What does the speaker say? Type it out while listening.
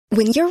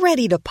When you're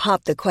ready to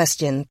pop the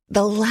question,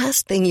 the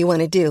last thing you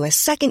want to do is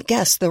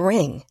second-guess the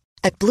ring.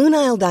 At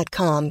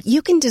BlueNile.com,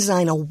 you can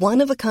design a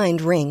one-of-a-kind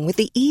ring with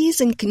the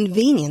ease and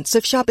convenience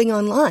of shopping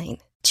online.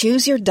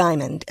 Choose your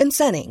diamond and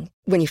setting.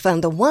 When you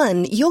find the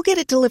one, you'll get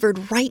it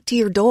delivered right to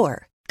your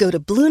door. Go to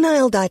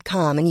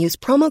BlueNile.com and use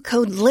promo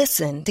code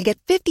LISTEN to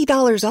get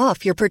 $50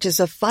 off your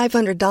purchase of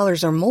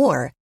 $500 or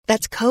more.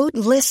 That's code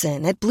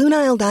LISTEN at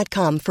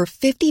BlueNile.com for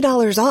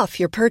 $50 off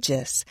your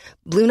purchase.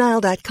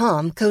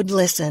 BlueNile.com, code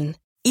LISTEN.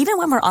 Even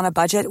when we're on a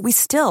budget, we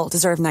still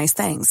deserve nice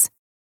things.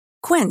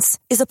 Quince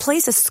is a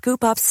place to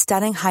scoop up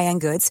stunning high-end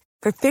goods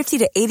for 50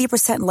 to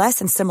 80% less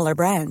than similar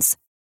brands.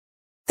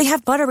 They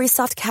have buttery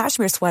soft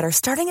cashmere sweaters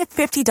starting at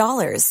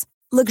 $50,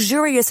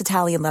 luxurious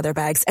Italian leather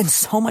bags, and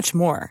so much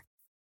more.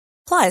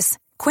 Plus,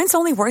 Quince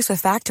only works with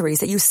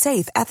factories that use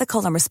safe,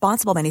 ethical, and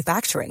responsible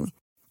manufacturing.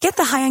 Get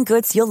the high-end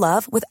goods you'll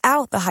love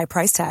without the high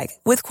price tag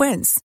with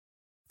Quince.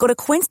 Go to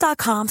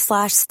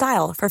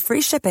quince.com/style for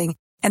free shipping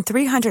and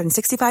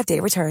 365-day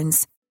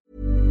returns.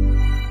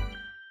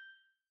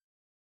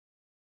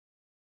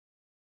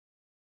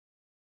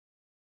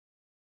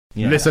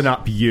 Yeah. Listen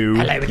up, you.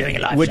 Hello, we're doing a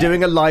live show. We're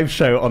doing a live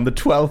show on the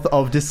 12th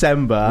of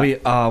December. We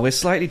are. We're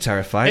slightly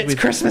terrified. It's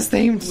Christmas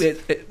themed.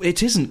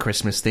 It isn't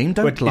Christmas themed.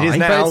 Don't lie. It is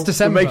now. It's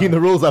December. We're making the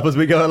rules up as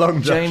we go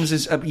along, Josh. James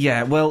is...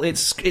 yeah, well,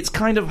 it's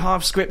kind of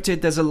half scripted.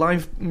 There's a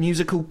live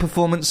musical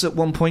performance at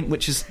one point,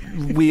 which is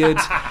weird.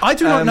 I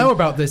do not know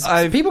about this.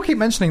 People keep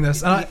mentioning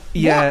this.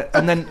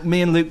 And then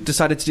me and Luke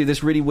decided to do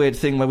this really weird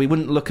thing where we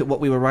wouldn't look at what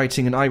we were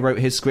writing, and I wrote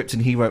his script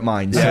and he wrote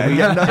mine. So it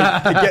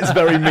gets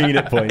very mean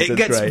at points. It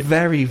gets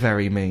very,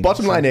 very mean.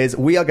 Bottom line is,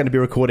 we are going to be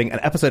recording an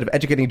episode of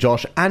Educating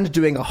Josh and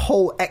doing a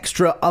whole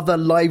extra other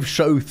live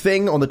show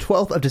thing on the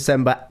 12th of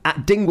December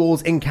at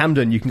Dingwalls in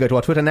Camden. You can go to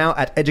our Twitter now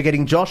at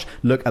Educating Josh,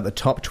 look at the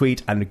top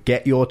tweet and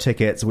get your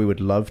tickets. We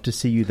would love to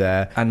see you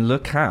there. And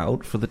look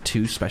out for the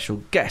 2 special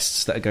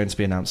guests that are going to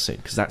be announced soon,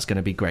 because that's going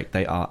to be great.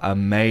 They are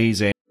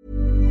amazing.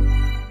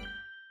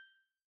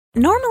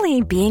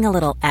 Normally, being a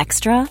little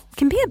extra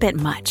can be a bit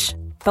much.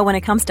 But when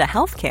it comes to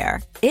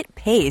healthcare, it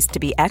pays to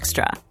be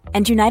extra.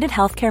 And United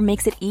Healthcare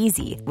makes it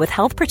easy with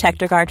Health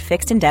Protector Guard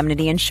fixed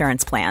indemnity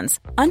insurance plans.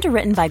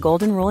 Underwritten by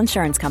Golden Rule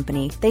Insurance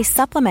Company, they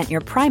supplement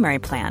your primary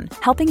plan,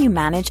 helping you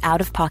manage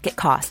out-of-pocket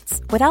costs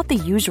without the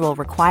usual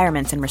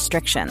requirements and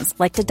restrictions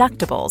like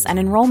deductibles and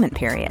enrollment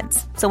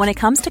periods. So when it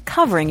comes to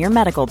covering your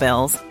medical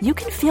bills, you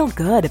can feel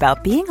good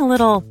about being a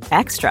little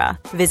extra.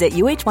 Visit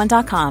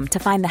UH1.com to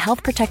find the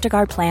Health Protector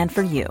Guard plan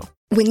for you.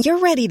 When you're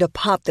ready to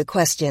pop the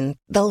question,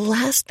 the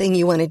last thing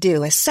you want to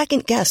do is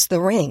second-guess the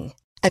ring.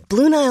 At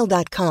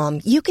BlueNile.com,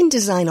 you can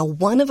design a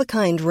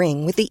one-of-a-kind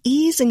ring with the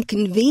ease and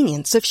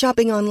convenience of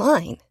shopping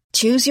online.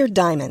 Choose your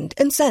diamond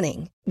and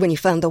setting. When you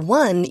find the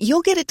one, you'll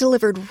get it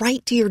delivered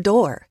right to your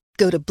door.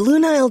 Go to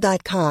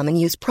BlueNile.com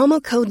and use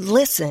promo code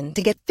LISTEN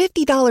to get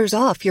 $50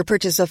 off your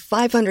purchase of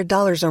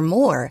 $500 or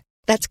more.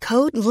 That's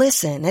code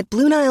LISTEN at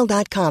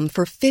BlueNile.com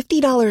for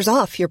 $50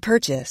 off your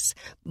purchase.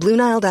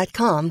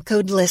 BlueNile.com,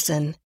 code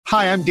LISTEN.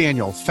 Hi, I'm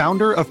Daniel,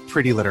 founder of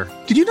Pretty Litter.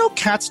 Did you know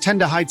cats tend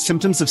to hide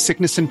symptoms of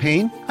sickness and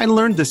pain? I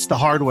learned this the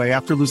hard way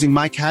after losing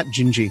my cat,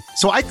 Gingy.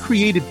 So I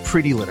created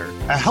Pretty Litter,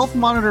 a health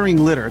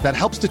monitoring litter that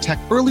helps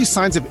detect early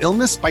signs of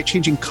illness by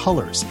changing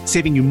colors,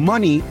 saving you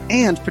money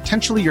and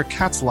potentially your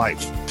cat's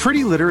life.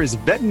 Pretty Litter is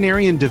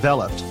veterinarian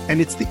developed,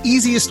 and it's the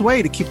easiest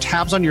way to keep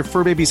tabs on your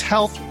fur baby's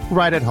health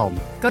right at home.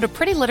 Go to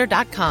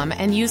prettylitter.com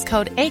and use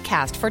code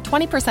ACAST for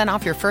 20%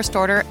 off your first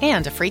order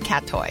and a free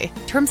cat toy.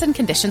 Terms and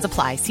conditions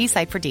apply. See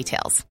site for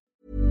details.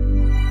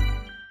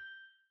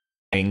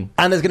 And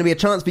there's going to be a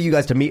chance for you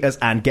guys to meet us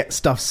and get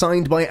stuff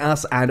signed by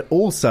us, and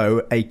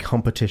also a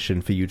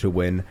competition for you to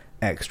win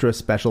extra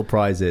special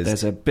prizes.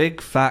 There's a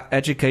big fat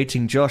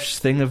Educating Josh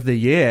thing of the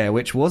year,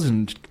 which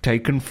wasn't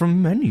taken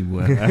from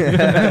anywhere.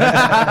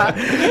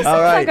 Sounds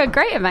like a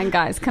great event,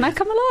 guys. Can I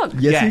come along?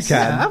 Yes, you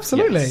can. Yeah,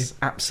 absolutely. Yes,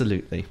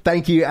 absolutely.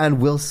 Thank you,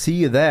 and we'll see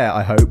you there,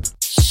 I hope.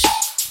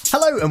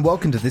 Hello and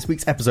welcome to this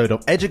week's episode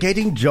of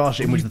Educating Josh,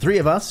 in which the three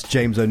of us,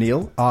 James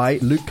O'Neill, I,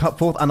 Luke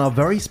Cupforth, and our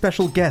very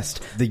special guest,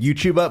 the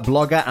YouTuber,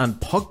 blogger, and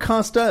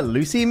podcaster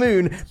Lucy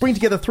Moon, bring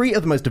together 3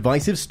 of the most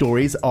divisive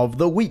stories of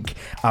the week.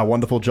 Our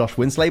wonderful Josh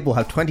Winslade will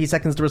have 20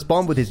 seconds to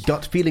respond with his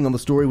gut feeling on the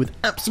story with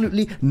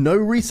absolutely no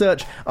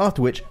research,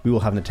 after which we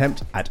will have an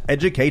attempt at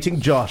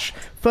educating Josh.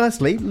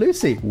 Firstly,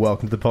 Lucy,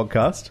 welcome to the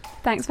podcast.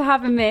 Thanks for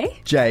having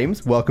me.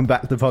 James, welcome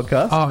back to the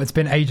podcast. Oh, it's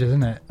been ages,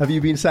 isn't it? Have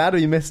you been sad or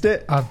you missed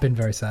it? I've been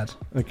very sad.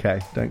 Okay,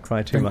 don't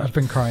cry too much. I've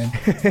been crying.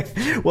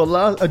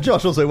 Well,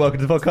 Josh, also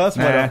welcome to the podcast.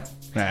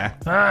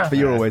 But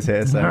you're always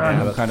here,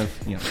 so kind of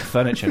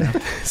furniture.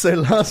 So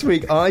last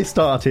week I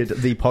started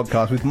the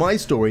podcast with my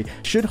story: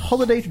 should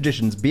holiday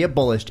traditions be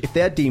abolished if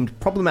they are deemed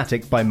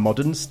problematic by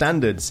modern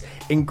standards?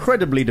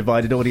 Incredibly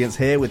divided audience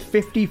here, with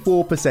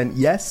 54%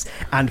 yes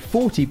and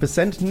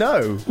 40%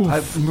 no. Oof.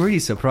 I'm really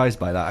surprised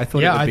by that. I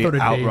thought it would be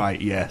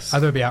outright yes. I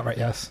thought it would be outright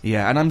yes.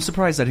 Yeah, and I'm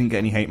surprised I didn't get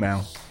any hate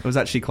mail. It was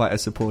actually quite a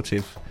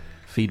supportive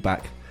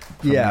feedback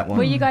from that one.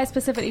 Were you guys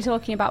specifically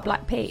talking about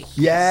Black Pete?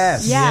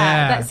 Yes.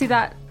 Yeah. Let's do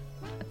that.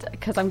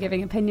 because I'm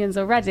giving opinions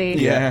already.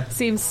 Yeah.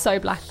 Seems so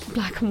black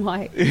and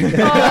white.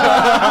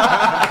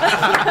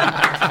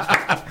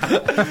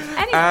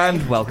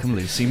 And welcome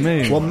Lucy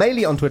Moon. Well,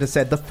 Maylee on Twitter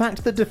said, the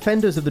fact that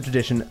defenders of the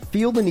tradition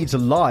feel the need to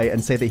lie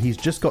and say that he's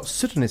just got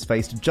soot on his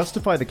face to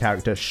justify the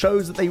character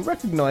shows that they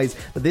recognise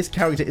that this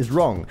character is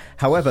wrong.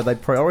 However, they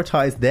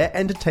prioritise their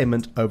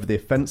entertainment over the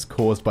offence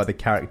caused by the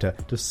character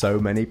to so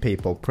many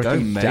people.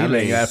 Pretty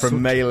damning there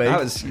from Maylee.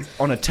 That was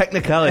on a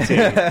technicality.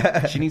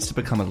 She needs to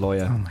become a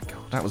lawyer. Oh my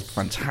god, that was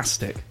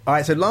fantastic.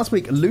 Alright, so last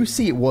week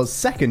Lucy was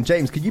second.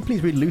 James, could you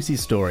please read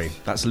Lucy's story?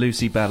 That's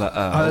Lucy Bella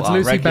Earl. That's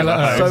Lucy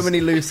Bella Earl. So many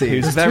Lucys.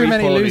 Who's There's very too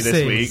many poorly Lucys.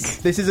 this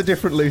week. This is a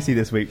different Lucy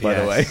this week, by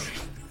the way.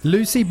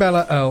 Lucy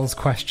Bella Earl's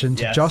question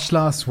to Josh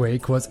last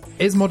week was,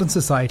 is modern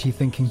society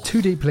thinking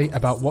too deeply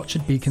about what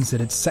should be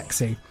considered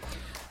sexy?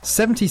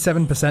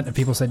 77% of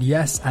people said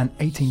yes and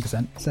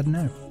 18% said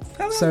no.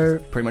 So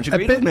pretty much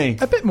agreed with me.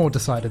 A bit more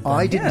decided than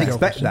I didn't your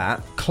expect question.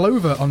 that.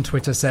 Clover on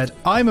Twitter said,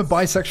 I'm a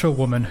bisexual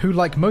woman who,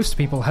 like most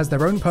people, has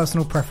their own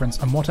personal preference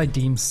on what I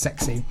deem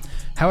sexy.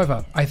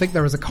 However, I think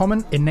there is a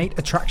common innate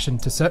attraction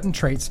to certain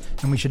traits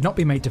and we should not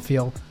be made to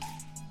feel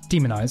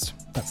demonized.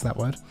 That's that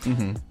word.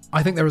 Mm-hmm.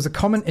 I think there is a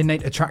common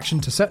innate attraction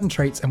to certain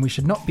traits and we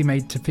should not be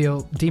made to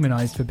feel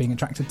demonized for being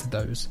attracted to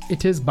those.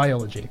 It is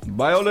biology.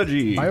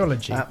 Biology.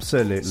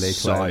 Absolutely,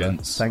 Clover.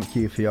 Science. Thank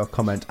you for your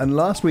comment. And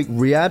last week,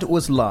 Riyadh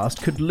was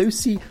last. Could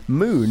Lucy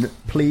Moon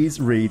please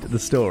read the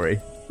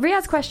story?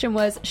 Riyadh's question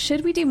was,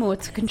 should we do more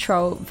to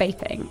control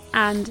vaping?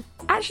 And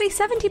actually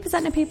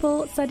 70% of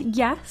people said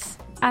yes,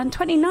 and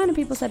 29% of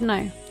people said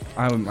no.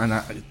 And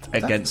that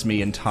against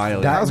me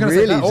entirely. That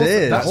really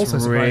did. That also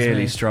surprised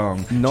really me.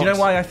 strong. Do you know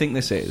why I think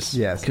this is?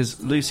 Yes. Because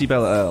Lucy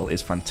Bella Earl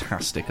is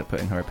fantastic at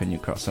putting her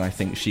opinion across, and I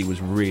think she was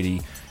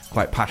really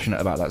quite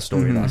passionate about that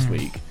story last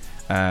week.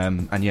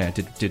 And yeah,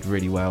 did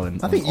really well.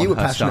 I think you were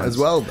passionate as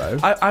well, though.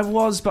 I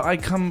was, but I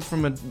come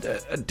from a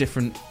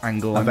different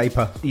angle. A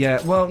vapor. Yeah,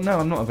 well, no,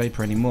 I'm not a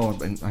vapor anymore.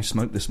 I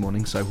smoked this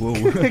morning, so whoa.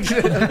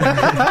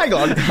 Hang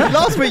on.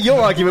 Last week, your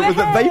argument was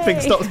that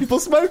vaping stops people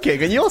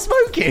smoking, and you're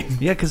smoking.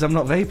 Yeah, because I'm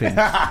not vaping.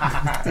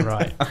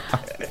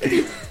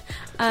 Right.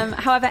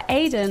 However,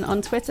 Aidan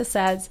on Twitter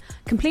says,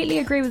 completely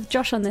agree with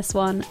Josh on this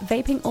one.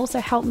 Vaping also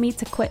helped me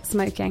to quit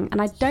smoking,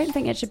 and I don't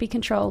think it should be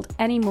controlled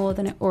any more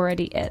than it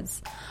already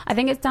is. I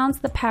think it's down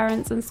to the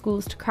parents and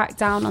schools to crack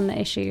down on the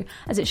issue,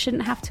 as it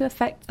shouldn't have to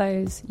affect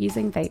those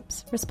using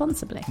vapes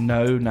responsibly.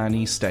 No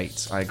nanny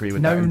states. I agree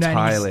with No that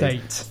entirely.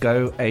 nanny state.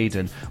 Go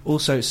Aidan.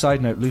 Also,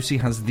 side note, Lucy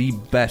has the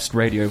best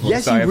radio voice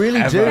Yes, I you have really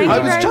ever do. Thank you I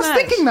heard. was very just much.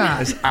 thinking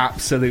that. It's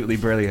absolutely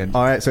brilliant.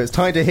 All right, so it's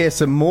time to hear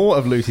some more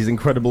of Lucy's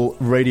incredible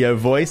radio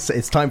voice.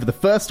 It's time for the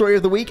first story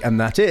of the week, and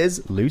that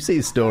is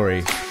Lucy's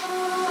story.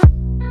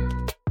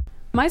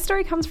 My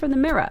story comes from the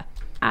Mirror,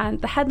 and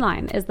the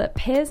headline is that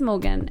Piers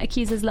Morgan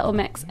accuses Little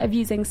Mix of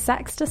using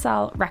sex to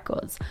sell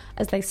records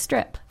as they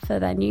strip for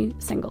their new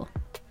single.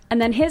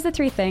 And then here's the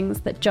 3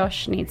 things that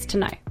Josh needs to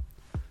know.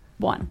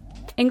 1.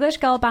 English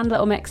girl band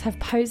Little Mix have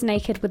posed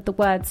naked with the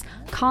words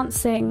can't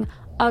sing,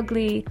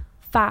 ugly,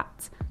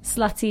 fat,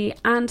 slutty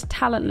and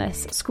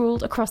talentless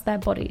scrawled across their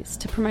bodies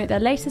to promote their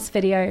latest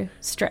video,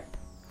 Strip.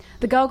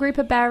 The girl group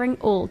are bearing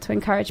all to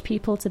encourage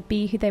people to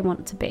be who they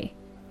want to be.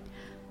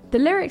 The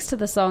lyrics to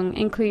the song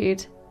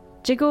include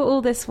jiggle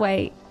all this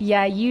weight,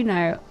 yeah, you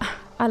know,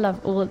 I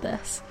love all of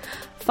this.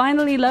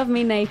 Finally love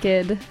me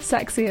naked,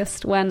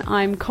 sexiest when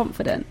I'm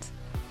confident.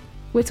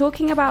 We're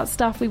talking about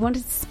stuff we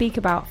wanted to speak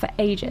about for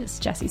ages,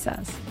 Jessie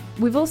says.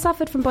 We've all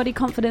suffered from body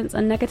confidence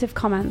and negative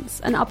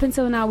comments, and up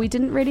until now we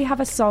didn't really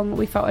have a song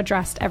we felt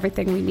addressed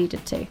everything we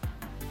needed to.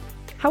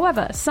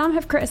 However, some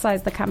have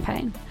criticised the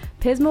campaign.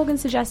 Piers Morgan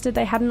suggested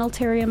they had an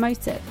ulterior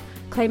motive,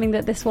 claiming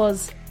that this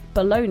was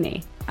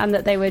baloney and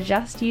that they were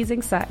just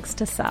using sex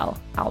to sell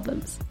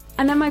albums.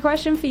 And then my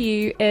question for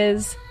you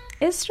is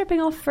stripping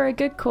off for a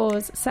good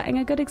cause setting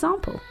a good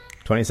example?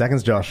 20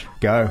 seconds, Josh.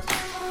 Go.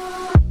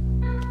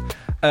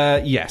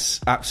 Yes,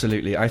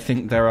 absolutely. I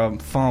think there are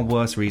far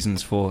worse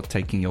reasons for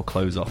taking your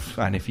clothes off,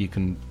 and if you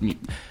can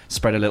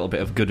spread a little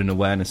bit of good and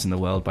awareness in the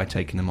world by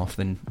taking them off,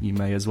 then you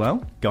may as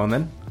well. Go on,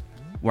 then.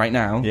 Right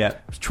now, Yeah.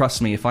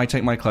 trust me, if I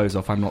take my clothes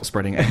off, I'm not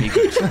spreading any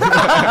good.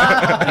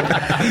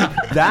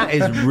 That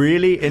is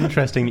really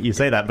interesting that you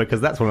say that,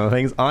 because that's one of the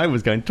things I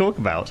was going to talk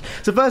about.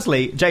 So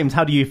firstly, James,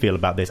 how do you feel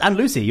about this? And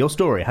Lucy, your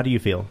story, how do you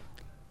feel?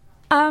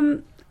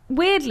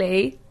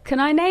 Weirdly, can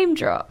I name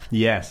drop?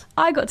 Yes.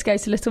 I got to go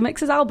to Little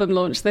Mix's album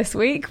launch this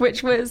week,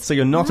 which was So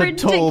you're not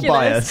ridiculous. at all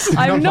biased.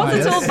 I'm Not not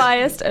biased. at all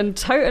biased and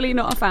totally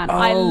not a fan.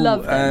 I Oh,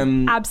 love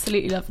them.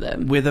 Absolutely love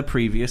them. With a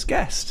previous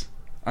guest,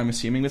 I'm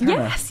assuming with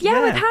Hannah. Yes,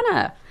 yeah, with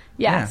Hannah.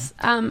 Yes,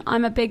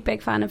 I'm a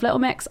big fan of Little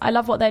Mix. I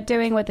love what they're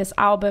doing with this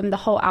album. The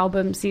whole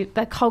album,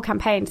 the whole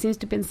campaign seems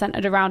to have been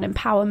centred around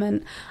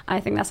empowerment. I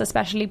think that's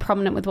especially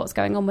prominent with what's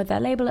going on with their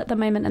label at the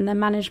moment and their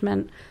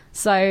management.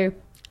 So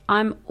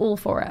I'm all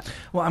for it.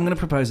 Well, I'm going to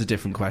propose a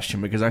different question,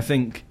 because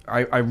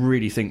I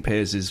really think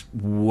Piers is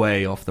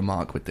way off the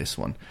mark with this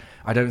one.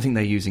 I don't think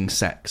they're using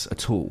sex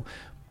at all.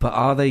 But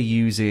are they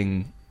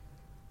using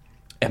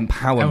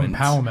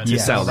empowerment to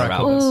sell their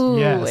albums. Ooh,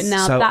 Yes.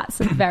 now So- that's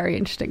a very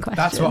interesting question.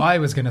 That's what I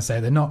was going to say.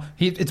 They're not.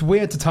 It's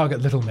weird to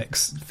target Little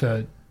Mix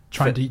for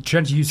trying to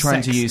use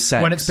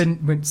sex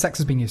when sex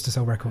has been used to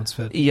sell records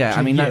for Yeah,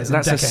 I mean years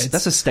and that's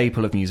decades. a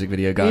staple of music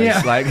video, guys.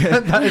 Yeah. Like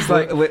that is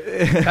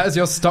that is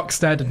your stock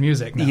standard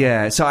music now.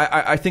 Yeah, so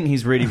I think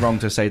he's really wrong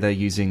to say they're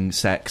using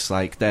sex.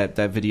 Like their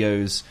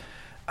videos,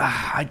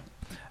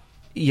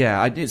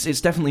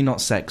 it's definitely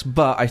not sex.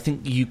 But I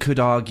think you could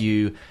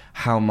argue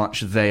how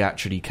much they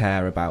actually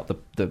care about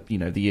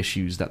the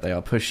issues that they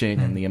are pushing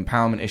and the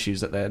empowerment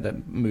issues that they're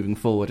moving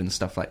forward and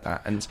stuff like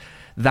that. And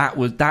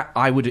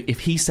I would,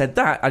 if he said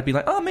that, I'd be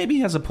like, oh, maybe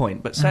he has a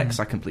point. But sex,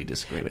 I completely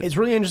disagree with. It's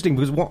really interesting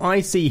because what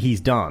I see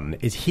he's done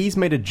is he's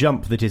made a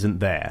jump that isn't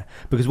there.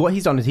 Because what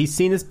he's done is he's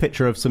seen this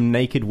picture of some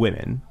naked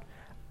women,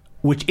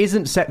 which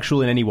isn't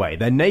sexual in any way.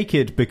 They're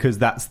naked because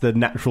that's the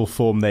natural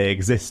form they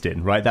exist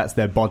in, right? That's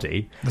their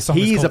body. The song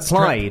is called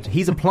Strip.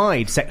 He's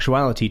applied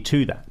sexuality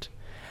to that.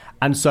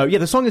 And so,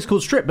 the song is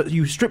called Strip, but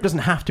strip doesn't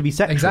have to be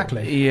sexual.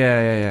 Exactly.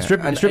 Yeah.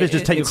 Strip is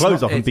just take your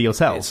clothes off and be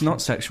yourself. It's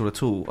not sexual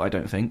at all, I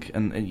don't think.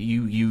 And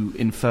you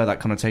infer that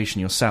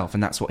connotation yourself,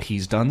 and that's what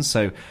he's done.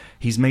 So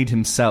he's made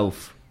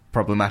himself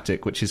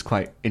problematic, which is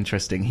quite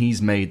interesting.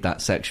 He's made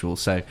that sexual.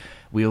 So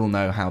we all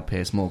know how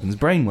Piers Morgan's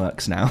brain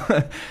works now,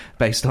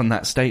 based on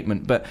that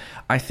statement. But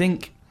I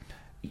think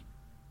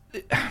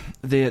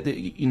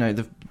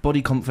the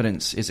body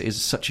confidence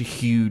is such a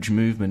huge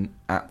movement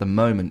at the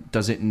moment.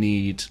 Does it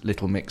need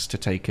Little Mix to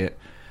take it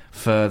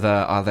further?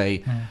 Are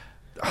they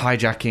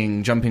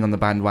hijacking, jumping on the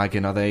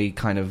bandwagon? Are they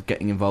kind of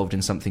getting involved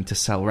in something to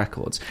sell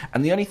records?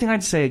 And the only thing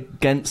I'd say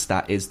against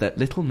that is that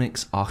Little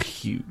Mix are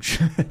huge.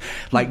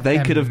 Like they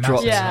could have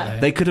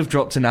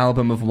dropped an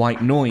album of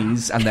White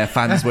Noise and their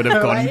fans would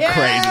have gone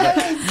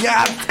crazy.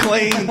 Yeah,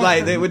 clean.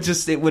 Like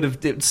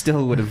it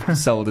still would have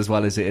sold as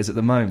well as it is at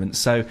the moment.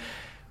 So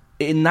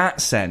in that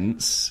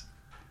sense,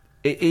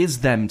 it is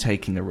them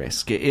taking a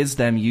risk. It is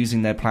them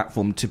using their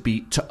platform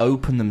to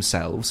open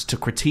themselves to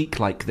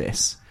critique like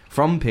this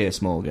from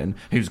Piers Morgan,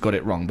 who's got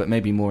it wrong, but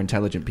maybe more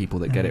intelligent people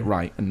that get it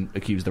right and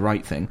accuse the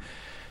right thing.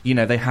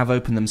 They have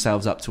opened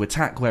themselves up to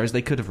attack, whereas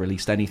they could have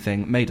released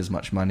anything, made as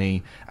much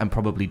money, and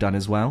probably done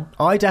as well.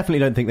 I definitely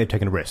don't think they've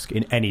taken a risk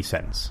in any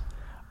sense.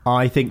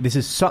 I think this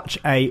is such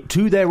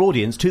to their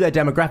audience, to their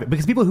demographic,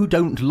 because people who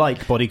don't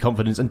like body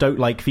confidence and don't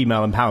like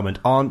female empowerment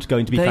aren't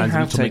going to be fans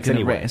of Little Mix anyway. They have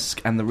taken a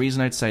risk, and the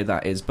reason I'd say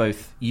that is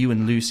both you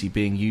and Lucy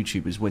being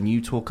YouTubers, when you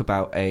talk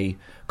about a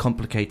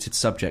complicated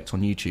subject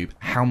on YouTube,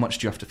 how much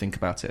do you have to think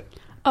about it?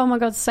 Oh my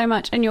God, so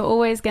much. And you're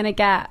always going to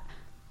get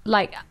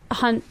like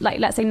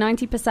let's say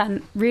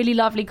 90% really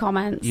lovely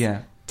comments,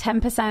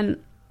 10%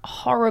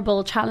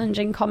 horrible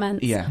challenging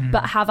comments,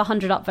 but have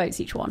 100 upvotes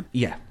each one.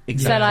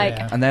 Exactly.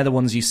 So and they're the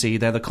ones you see,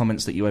 they're the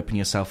comments that you open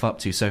yourself up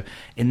to. So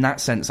in that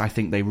sense, I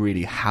think they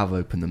really have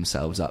opened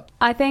themselves up.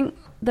 I think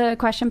the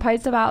question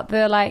posed about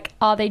the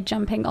are they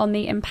jumping on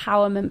the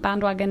empowerment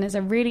bandwagon is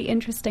a really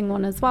interesting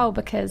one as well,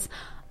 because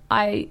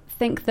I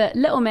think that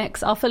Little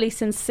Mix are fully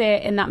sincere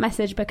in that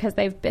message because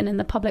they've been in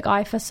the public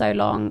eye for so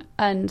long,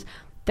 and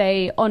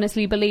they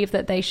honestly believe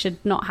that they should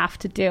not have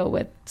to deal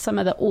with some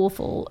of the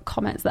awful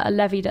comments that are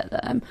levied at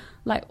them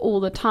all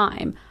the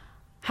time.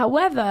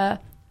 However,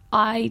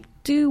 I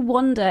do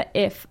wonder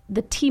if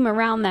the team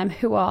around them,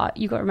 who are,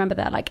 you got to remember,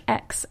 they're like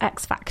X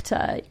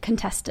Factor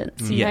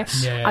contestants, you know?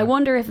 Yeah. I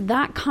wonder if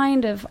that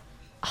kind of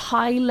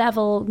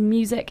high-level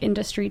music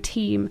industry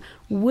team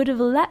would have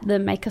let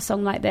them make a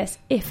song like this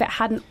if it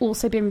hadn't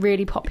also been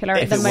really popular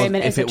at the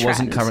moment as a trend. If it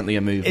wasn't currently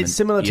a movement. It's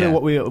similar to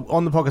what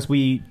on the podcast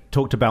we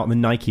talked about the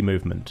Nike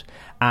movement,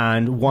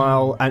 and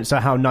so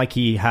how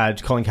Nike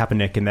had Colin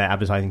Kaepernick in their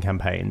advertising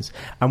campaigns,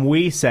 and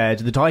we said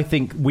that I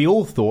think we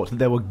all thought that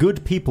there were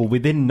good people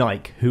within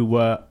Nike who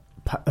were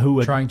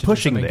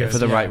pushing this for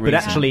the right reason. But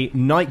actually,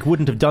 Nike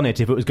wouldn't have done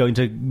it if it was going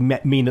to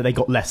mean that they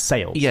got less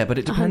sales. Yeah, but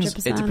it depends.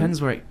 100%. It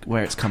depends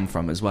where it's come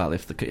from as well.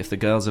 If the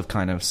girls have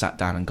kind of sat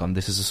down and gone,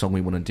 "This is a song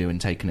we want to do,"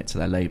 and taken it to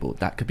their label,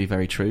 that could be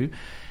very true.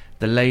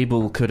 The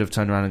label could have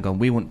turned around and gone,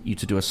 "We want you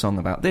to do a song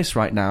about this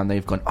right now," and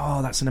they've gone,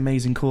 "Oh, that's an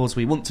amazing cause.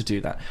 We want to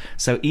do that."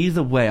 So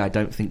either way, I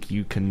don't think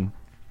you can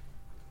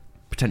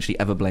potentially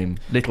ever blame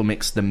Little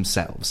Mix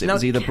themselves. It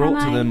was either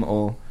brought to them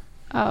or.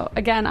 Oh,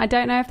 again, I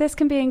don't know if this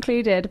can be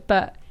included,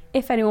 but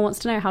if anyone wants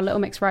to know how Little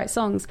Mix write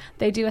songs,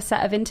 they do a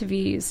set of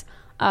interviews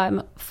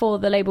for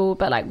the label,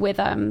 but with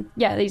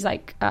these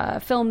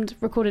filmed,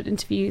 recorded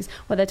interviews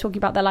where they're talking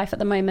about their life at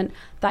the moment.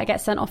 That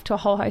gets sent off to a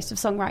whole host of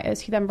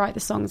songwriters who then write the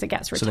songs. It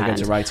gets returned, so they get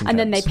to writing and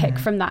then they pick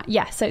from that.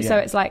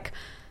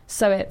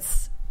 So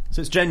it's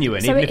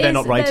genuine, even if they're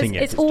not writing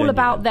it. It's all genuine.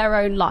 about their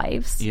own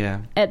lives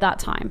at that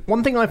time.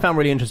 One thing I found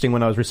really interesting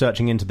when I was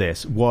researching into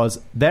this was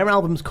their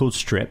album's called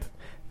Strip.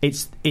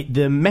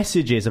 The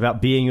message is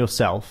about being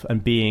yourself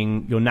and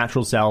being your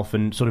natural self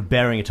and sort of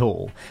bearing it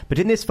all. But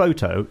in this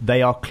photo,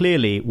 they are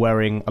clearly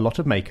wearing a lot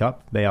of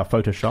makeup. They are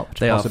photoshopped,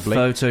 possibly.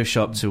 They are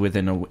photoshopped to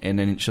within an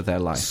inch of their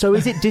life. So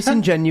is it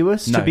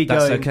disingenuous to be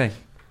going... No, that's okay.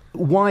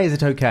 Why is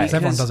it okay? Because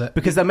everyone does it.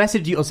 Because the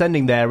message you're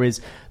sending there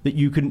is that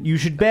you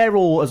should bear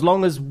all as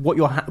long as what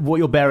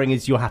you're bearing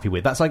is you're happy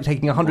with. That's like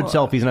taking 100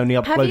 selfies and only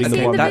uploading Have you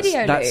seen the the one. video,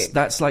 Luke?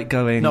 That's like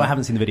going. No, I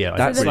haven't seen the video.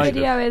 That's So the like-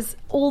 video is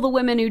all the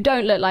women who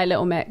don't look like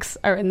Little Mix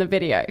are in the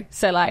video.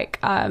 So like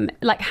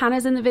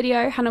Hannah's in the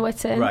video, Hannah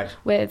Witten, Right.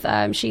 with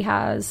she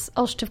has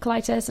ulcerative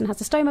colitis and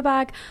has a stoma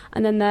bag,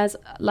 and then there's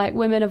like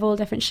women of all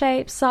different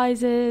shapes,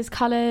 sizes,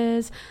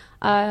 colours,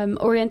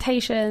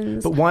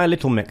 orientations. But why are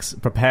Little Mix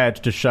prepared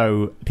to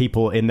show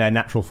people in their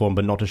natural form,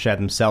 but not to share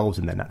themselves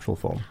in their natural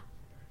form?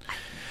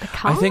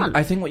 I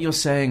think what you're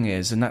saying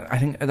is, and I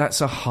think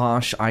that's a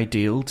harsh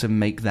ideal to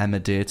make them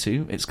adhere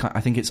to. I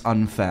think it's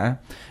unfair.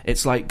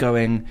 It's like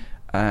going,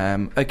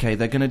 okay,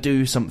 they're going to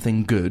do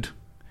something good,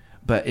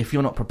 but if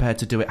you're not prepared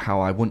to do it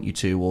how I want you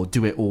to, or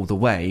do it all the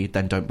way,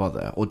 then don't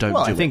bother, or don't.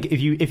 Well, do I think it.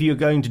 if you're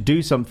going to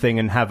do something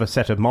and have a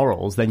set of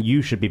morals, then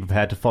you should be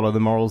prepared to follow the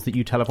morals that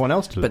you tell everyone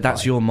else to live But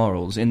that's by. your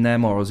morals. In their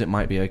morals, it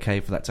might be okay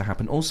for that to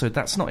happen. Also,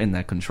 that's not in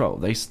their control.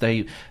 They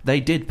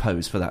did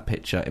pose for that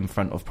picture in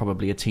front of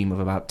probably a team of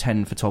about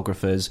 10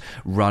 photographers,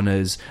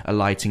 runners, a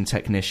lighting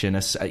technician.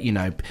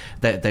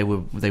 They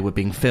were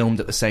being filmed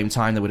at the same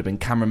time. There would have been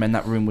cameramen.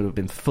 That room would have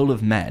been full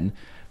of men.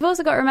 You've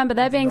also got to remember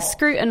they're being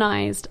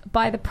scrutinised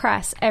by the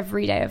press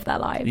every day of their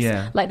lives.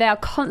 Yeah. Like they are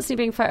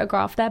constantly being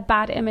photographed. Their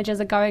bad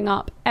images are going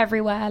up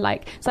everywhere.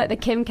 Like it's like the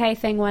Kim K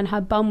thing when her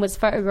bum was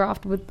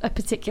photographed with a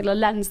particular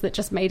lens that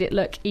just made it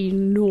look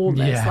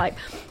enormous. Yeah. Like,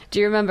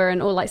 do you remember?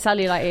 And all like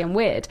cellulite and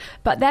weird.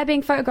 But they're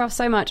being photographed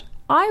so much.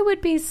 I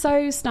would be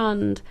so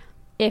stunned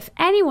if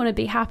anyone would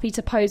be happy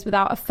to pose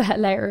without a fair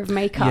layer of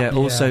makeup. Yeah.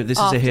 Also, this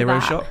is a After hero that.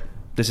 shot.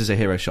 This is a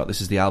hero shot. This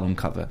is the album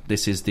cover.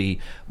 This is the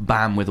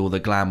BAM with all the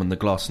glam and the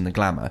gloss and the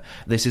glamour.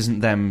 This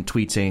isn't them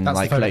tweeting That's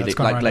the photo that's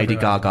gone around Lady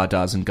everywhere. Gaga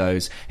does and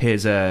goes,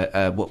 here's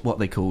what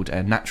they called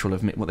a natural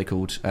of what they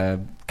called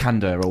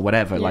candor or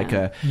whatever, Yeah. like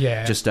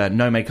Yeah.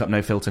 no makeup,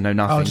 no filter, no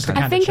nothing. Oh, just a kind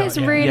of- I think Candid it's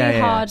shot, yeah. really Yeah, yeah.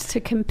 hard to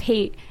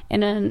compete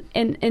in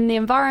the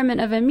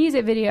environment of a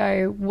music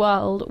video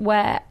world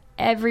where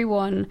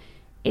everyone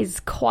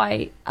is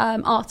quite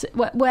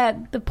where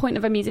the point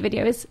of a music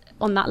video is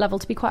on that level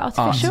to be quite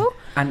artificial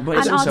but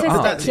it's and also artistic.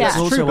 art. That's yeah.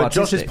 true, also but Josh's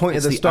artistic. point at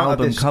It's the the start of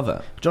album this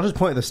cover. Josh's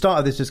point at the start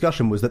of this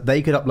discussion was that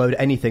they could upload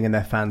anything and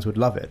their fans would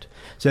love it.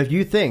 So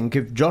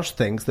if Josh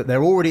thinks that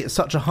they're already at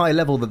such a high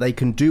level that they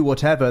can do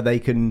whatever they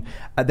can,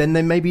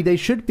 then maybe they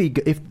should be,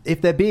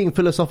 if they're being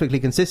philosophically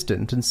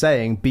consistent and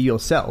saying be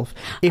yourself.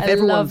 If I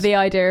everyone's love the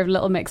idea of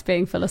Little Mix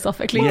being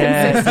philosophically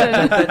Yeah.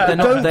 consistent. They're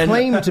not- don't they're-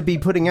 claim to be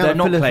putting out they're a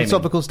not claiming.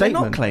 philosophical statement.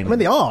 They're not claiming. I mean,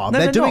 they are. No,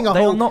 they're doing not. a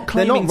whole. They're not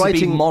they're claiming not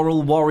writing to be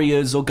moral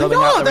warriors or going They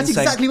out are. there That's and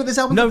saying, exactly what this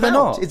album's no, they're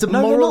about. not. It's a No,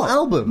 they're moral not.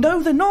 album.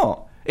 No, they're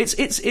not.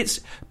 It's.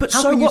 But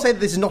How so can you what? say that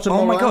this is not a Oh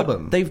my moral God,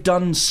 album? they've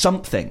done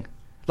something.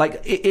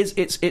 Like it is.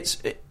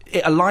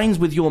 It aligns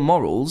with your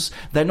morals.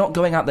 They're not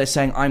going out there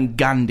saying, I'm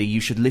Gandhi, you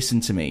should listen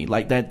to me.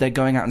 Like, they're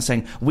going out and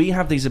saying, we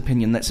have these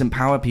opinions, let's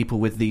empower people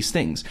with these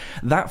things.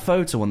 That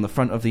photo on the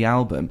front of the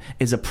album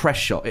is a press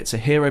shot. It's a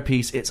hero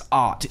piece. It's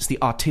art. It's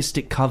the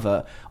artistic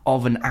cover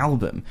of an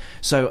album.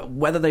 So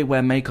whether they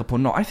wear makeup or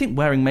not, I think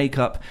wearing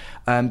makeup,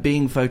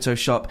 being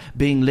Photoshop,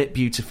 being lit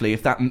beautifully,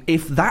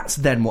 if that's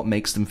then what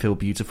makes them feel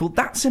beautiful,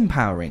 that's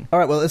empowering. All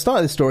right, well, at the start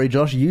of this story,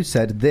 Josh, you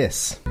said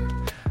this.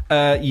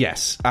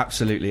 Yes,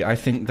 absolutely. I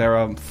think there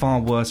are far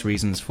worse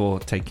reasons for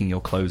taking your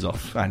clothes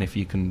off, and if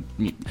you can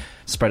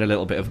spread a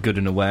little bit of good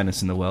and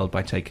awareness in the world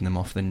by taking them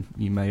off, then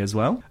you may as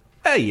well.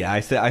 Yeah,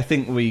 I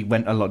think we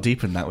went a lot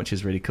deeper in that, which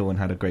is really cool and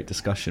had a great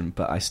discussion,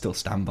 but I still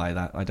stand by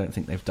that. I don't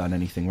think they've done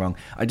anything wrong.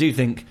 I do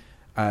think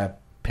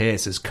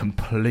Piers has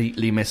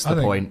completely missed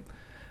the point.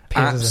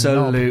 Piers is a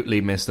knob.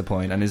 Absolutely missed the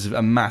point, and is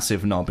a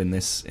massive knob in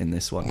this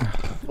one.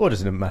 Or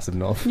just a massive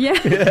knob.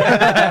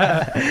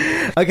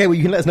 Yeah. Okay, well,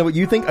 you can let us know what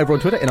you think over on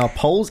Twitter in our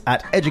polls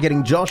at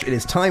EducatingJosh. It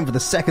is time for the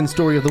second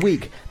story of the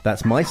week.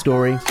 That's my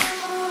story.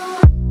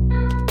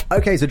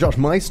 Okay, so Josh,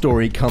 my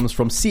story comes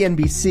from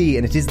CNBC,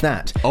 and it is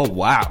that. Oh,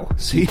 wow.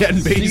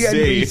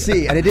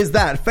 CNBC. And it is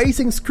that.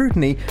 Facing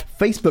scrutiny,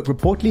 Facebook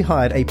reportedly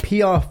hired a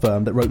PR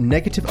firm that wrote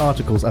negative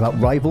articles about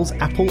rivals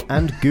Apple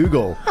and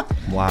Google.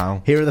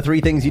 Wow. Here are the 3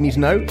 things you need to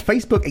know.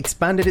 Facebook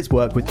expanded its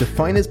work with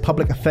Definers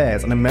Public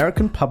Affairs, an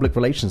American public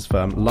relations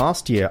firm,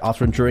 last year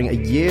after enduring a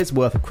year's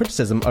worth of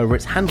criticism over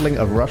its handling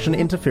of Russian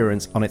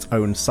interference on its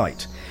own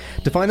site.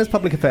 Definers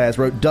Public Affairs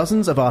wrote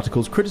dozens of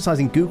articles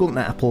criticizing Google and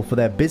Apple for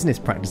their business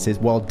practices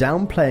while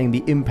downplaying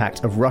the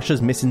impact of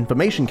Russia's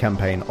misinformation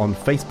campaign on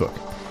Facebook.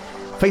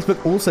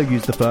 Facebook also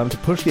used the firm to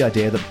push the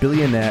idea that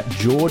billionaire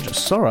George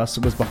Soros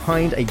was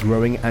behind a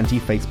growing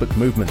anti-Facebook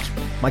movement.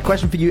 My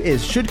question for you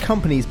is, should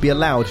companies be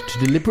allowed to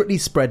deliberately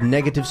spread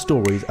negative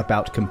stories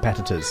about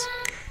competitors?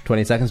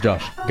 20 seconds,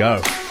 Josh.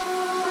 Go.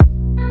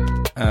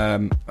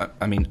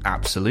 I mean,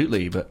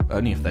 absolutely, but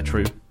only if they're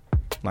true.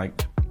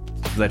 Like,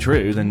 if they're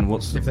true, then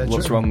what's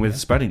true, wrong with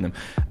spreading them?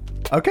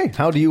 Okay,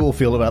 how do you all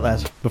feel about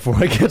that before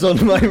I get on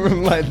to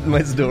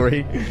my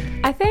story?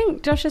 I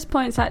think Josh's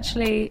point's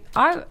actually,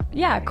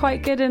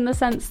 quite good in the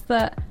sense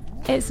that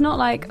it's not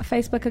like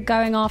Facebook are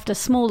going after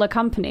smaller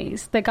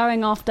companies. They're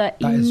going after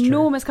That is true.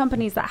 enormous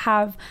companies that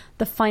have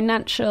the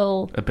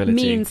financial Ability.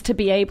 means to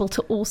be able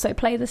to also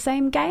play the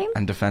same game.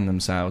 And defend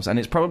themselves. And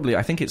it's probably,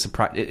 I think it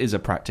is a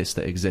practice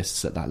that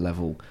exists at that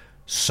level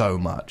so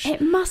much. It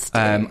must do.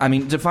 I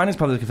mean, Define as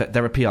public affairs,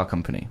 they're a PR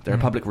company. They're a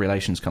public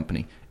relations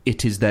company.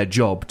 It is their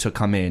job to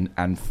come in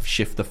and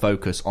shift the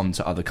focus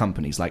onto other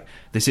companies. Like,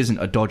 this isn't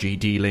a dodgy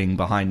dealing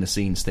behind the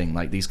scenes thing.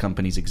 Like, these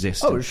companies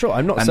exist. Oh, sure.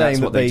 I'm not and saying that's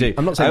that what they do.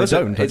 I'm not saying they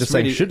don't. I'm it's just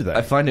saying really- should they?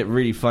 I find it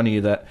really funny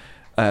that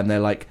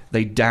they're like,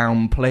 they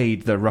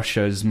downplayed the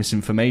Russia's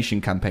misinformation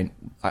campaign.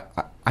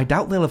 I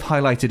doubt they'll have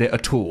highlighted it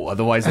at all.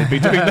 Otherwise, they'd be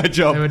doing their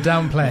job They were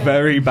downplaying.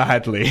 very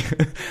badly.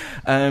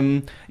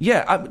 To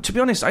be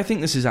honest, I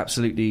think this is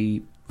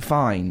absolutely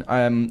fine.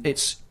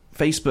 It's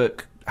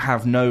Facebook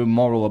have no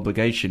moral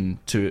obligation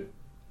to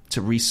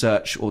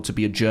research or to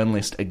be a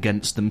journalist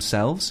against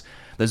themselves.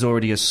 There's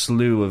already a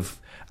slew of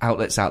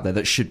outlets out there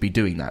that should be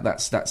doing that.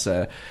 That's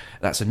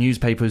a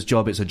newspaper's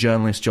job. It's a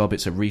journalist's job.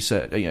 It's a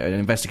research, an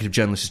investigative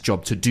journalist's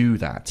job to do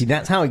that. See,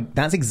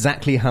 that's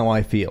exactly how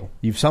I feel.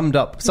 You've summed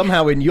up,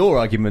 somehow in your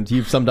argument,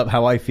 you've summed up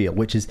how I feel,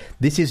 which is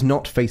this is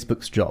not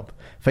Facebook's job.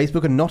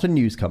 Facebook are not a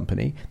news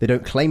company. They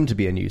don't claim to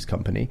be a news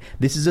company.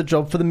 This is a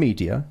job for the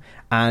media,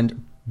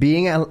 and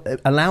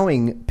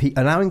allowing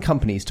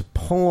companies to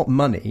pour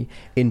money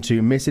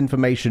into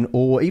misinformation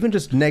or even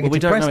just negative we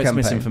don't press know it's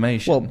campaign.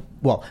 misinformation.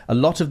 Well, a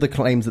lot of the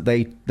claims that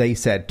they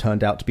said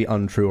turned out to be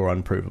untrue or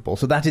unprovable.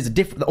 So that is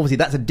obviously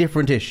that's a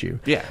different issue.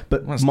 Yeah.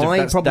 But Well,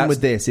 my problem with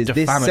this is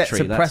this sets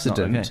defamatory. a That's not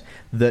precedent okay.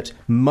 that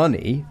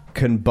money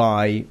can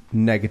buy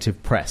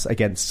negative press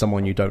against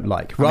someone you don't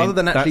like, rather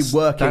than actually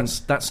working.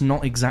 That's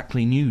not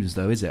exactly news,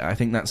 though, is it? I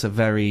think that's a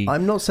very.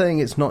 I'm not saying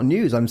it's not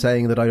news. I'm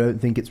saying that I don't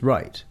think it's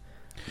right.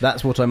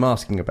 That's what I'm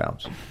asking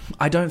about.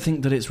 I don't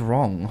think that it's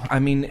wrong. I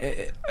mean,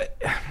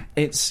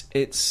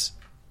 it's.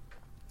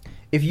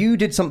 If you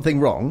did something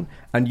wrong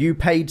and you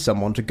paid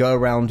someone to go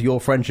around your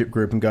friendship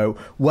group and go,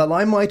 well,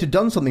 I might have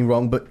done something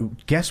wrong,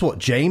 but guess what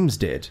James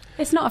did?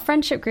 It's not a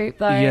friendship group,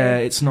 though. Yeah,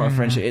 it's not a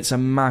friendship. It's a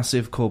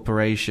massive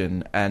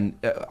corporation, and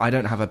I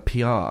don't have a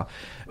PR.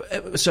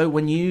 So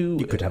when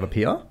You could have a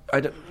PR?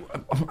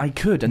 I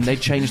could, and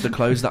they'd change the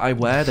clothes that I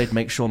wear. They'd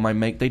make sure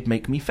they'd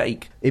make me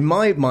fake. In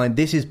my mind,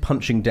 this is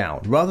punching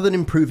down. Rather than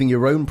improving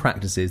your own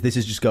practices, this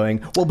is just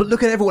going, well, but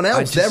look at everyone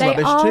else. They're They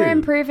rubbish are too.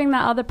 improving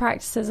their other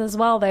practices as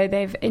well, though.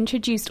 They've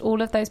introduced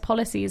all of those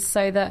policies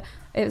so that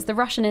it was the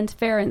Russian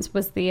interference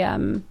was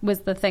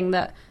the thing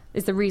that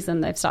is the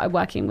reason they've started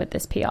working with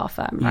this PR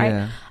firm, right?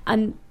 Yeah.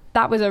 And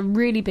that was a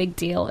really big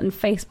deal, and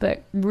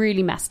Facebook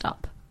really messed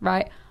up,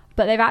 right?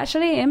 But they've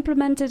actually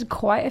implemented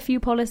quite a few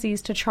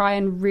policies to try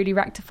and really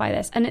rectify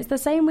this. And it's the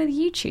same with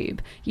YouTube.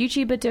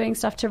 YouTube are doing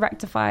stuff to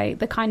rectify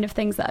the kind of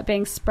things that are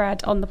being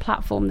spread on the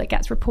platform that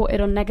gets reported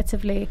on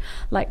negatively,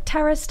 like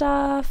terror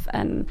stuff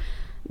and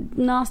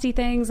nasty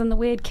things and the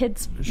weird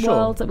kids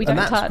world that we don't and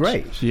that's touch.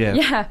 great.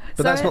 Yeah.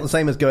 But that's not the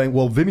same as going,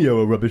 well,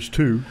 Vimeo are rubbish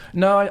too.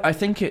 No, I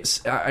think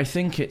it's at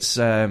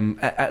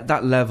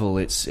that level.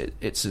 It's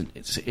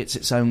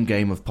its own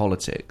game of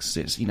politics.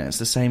 It's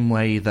the same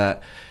way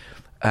that.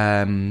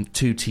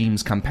 Two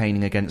teams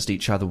campaigning against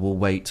each other will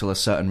wait till a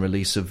certain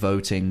release of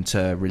voting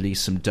to release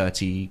some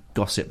dirty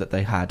gossip that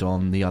they had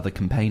on the other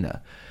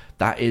campaigner.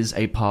 That is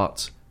a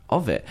part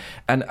of it,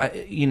 and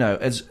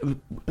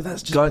But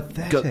that's just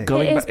pathetic.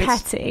 going It is back,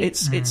 petty.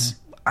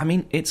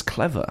 It's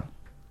clever.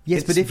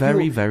 Yes, It's but if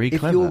very, you're, very if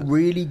clever. you're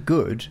really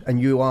good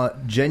and you are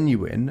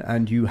genuine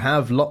and you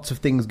have lots of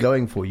things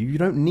going for you, you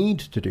don't need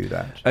to do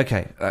that.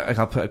 Okay,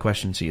 I'll put a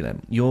question to you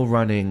then. You're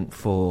running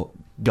for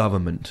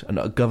government and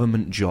a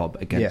government job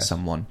against Yes.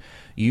 someone.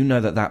 You know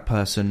that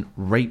person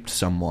raped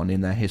someone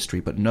in their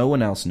history, but no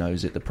one else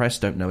knows it. The press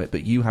don't know it,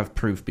 but you have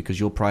proof because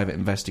your private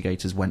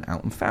investigators went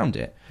out and found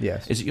it.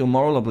 Yes. Is it your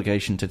moral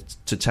obligation to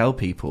tell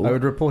people? I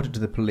would report it to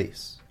the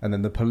police, and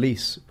then the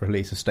police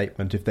release a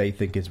statement if they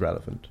think it's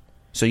relevant.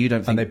 So you don't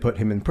think... And they put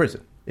him in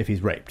prison if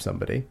he's raped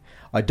somebody.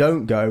 I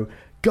don't go,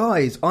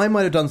 guys, I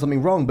might have done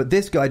something wrong, but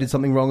this guy did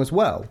something wrong as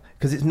well.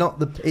 Because it's not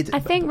the... I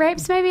think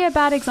rape's maybe a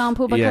bad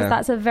example because Yeah.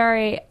 that's a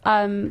very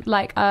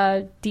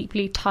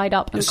deeply tied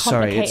up and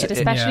Sorry, complicated, it's-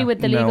 especially yeah.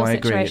 with the No, legal I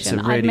agree. It's a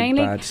situation. really I'd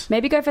mainly bad-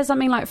 maybe go for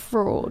something like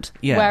fraud,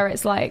 Yeah. where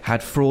it's like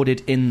had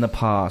frauded in the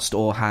past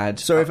or had...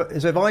 So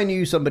if I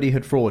knew somebody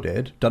had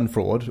done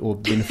fraud, or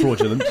been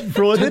fraudulent... Done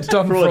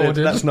frauded.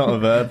 That's not a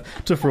verb.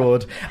 To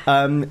fraud.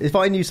 If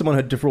I knew someone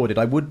had defrauded,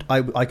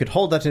 I could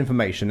hold that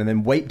information and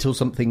then wait till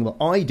something that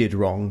I did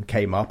wrong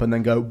came up and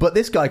then go, but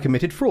this guy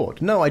committed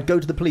fraud. No, I'd go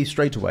to the police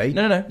straight away.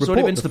 No. It's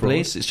already report been to the fraud,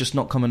 police. It's just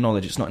not common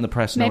knowledge. It's not in the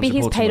press. maybe no one's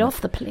he's reporting paid on it.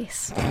 off the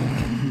police.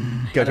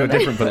 Go to a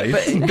different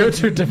police. Go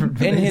to a different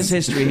place. In his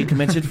history, he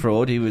committed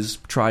fraud. He was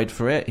tried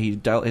for it. He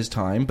dealt his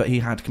time, but he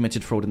had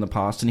committed fraud in the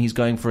past, and he's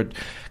going for a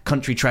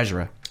country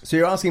treasurer. So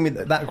you're asking me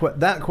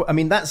I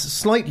mean, that's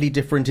slightly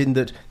different in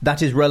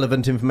that is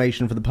relevant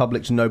information for the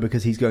public to know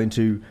because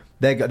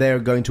they're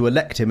going to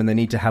elect him and they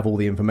need to have all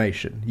the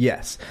information.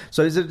 Yes.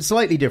 So it's a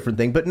slightly different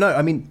thing. But no,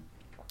 I mean,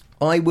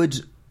 I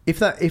would If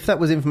that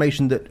was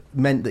information that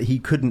meant that he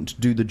couldn't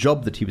do the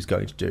job that he was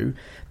going to do,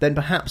 then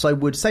perhaps I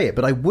would say it.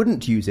 But I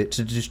wouldn't use it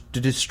to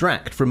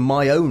distract from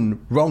my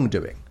own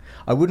wrongdoing.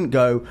 I wouldn't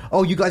go,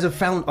 oh, you guys have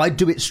found... I'd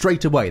do it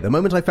straight away. The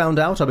moment I found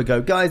out, I would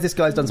go, guys, this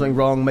guy's done something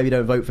wrong, maybe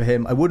don't vote for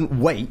him. I wouldn't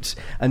wait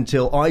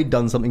until I'd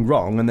done something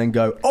wrong and then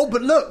go, oh,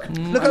 but look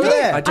over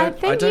there. I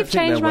think you've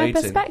changed my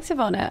perspective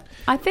on it.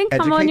 I think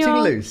I'm on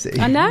your... Lucy.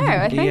 I know.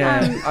 I think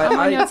I'm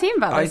on your team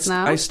about this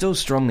now. I still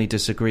strongly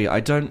disagree. I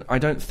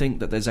don't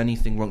think that there's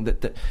anything wrong.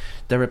 That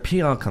they're a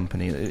PR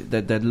company.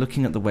 They're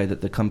looking at the way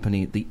that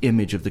the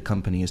image of the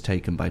company is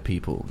taken by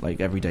people, like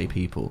everyday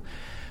people.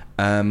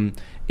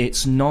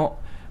 It's not...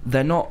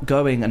 They're not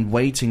going and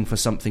waiting for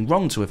something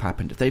wrong to have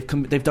happened.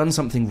 They've done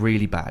something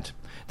really bad.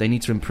 They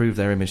need to improve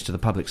their image to the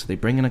public, so they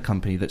bring in a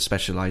company that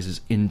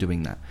specialises in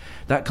doing that.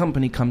 That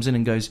company comes in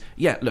and goes,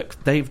 yeah,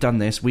 look, they've done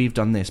this, we've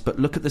done this, but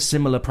look at the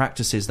similar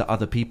practices that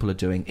other people are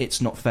doing.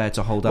 It's not fair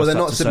to hold us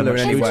up to so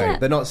much.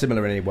 They're not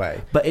similar in any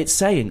way. But it's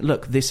saying,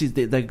 look, this is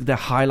they're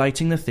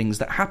highlighting the things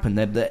that happen.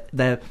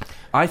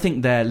 I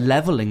think they're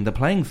levelling the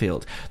playing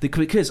field.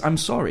 Because, I'm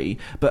sorry,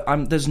 but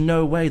there's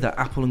no way that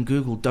Apple and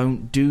Google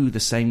don't do the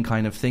same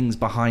kind of things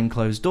behind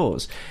closed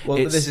doors. Well,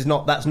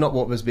 that's not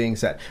what was being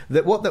said.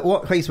 What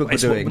Facebook were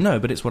doing... No,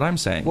 but it's what I'm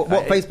saying. What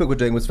Facebook were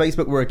doing was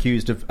Facebook were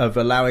accused of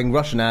allowing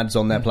Russian ads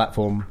on their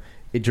platform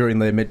during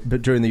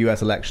the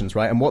US elections,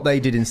 right? And what they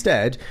did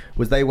instead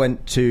was they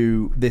went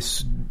to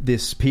this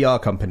PR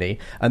company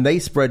and they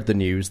spread the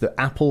news that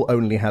Apple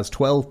only has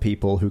 12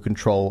 people who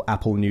control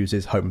Apple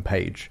News's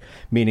homepage,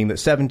 meaning that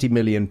 70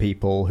 million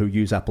people who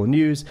use Apple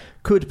News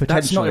could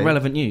potentially... That's not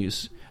irrelevant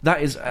news.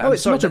 That is...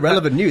 it's not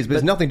irrelevant news, but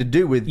it's nothing to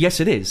do with...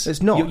 Yes, it is.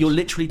 It's not. You're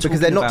literally talking because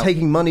they're not about,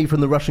 taking money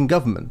from the Russian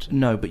government.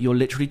 No, but you're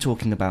literally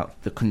talking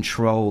about the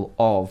control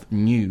of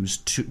news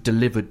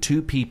delivered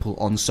to people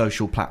on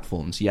social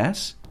platforms,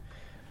 yes?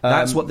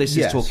 That's what this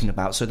is talking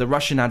about. So the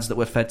Russian ads that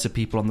were fed to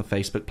people on the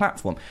Facebook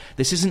platform.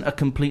 This isn't a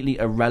completely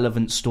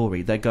irrelevant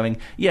story. They're going,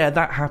 yeah,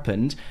 that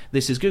happened.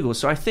 This is Google.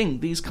 So I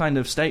think these kind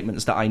of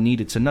statements that I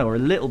needed to know are a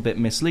little bit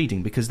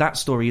misleading because that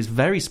story is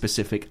very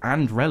specific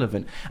and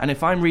relevant. And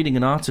if I'm reading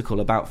an article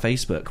about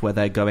Facebook where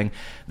they're going,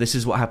 this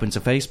is what happened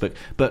to Facebook,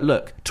 but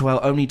look,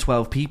 only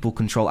 12 people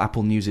control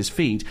Apple News'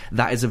 feed,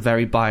 that is a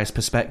very biased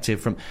perspective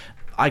from...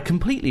 I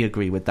completely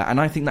agree with that, and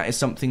I think that is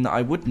something that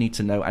I would need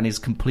to know and is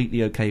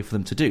completely okay for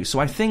them to do. So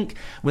I think,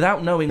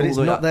 without knowing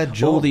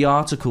all the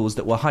articles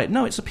that were hyped...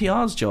 No, it's a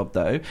PR's job,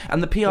 though,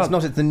 and the PR... It's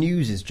not, it's the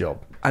news's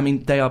job. I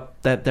mean, they are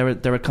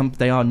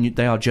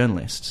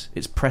journalists.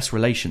 It's press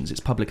relations.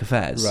 It's public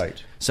affairs.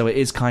 Right. So it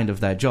is kind of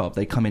their job.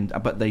 They come in,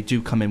 but they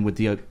do come in with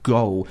the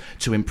goal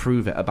to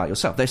improve it about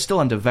yourself. They're still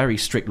under very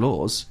strict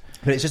laws.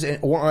 But it's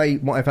just what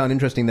I found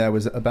interesting there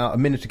was about a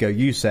minute ago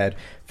you said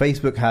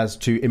Facebook has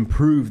to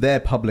improve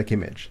their public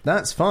image.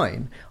 That's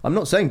fine. I'm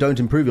not saying don't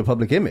improve your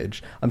public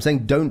image. I'm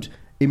saying don't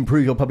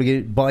improve your public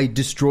image by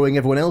destroying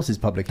everyone else's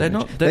public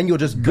image. Then you're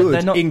just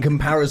good in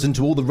comparison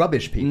to all the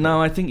rubbish people.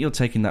 No, I think you're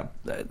taking that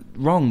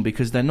wrong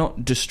because they're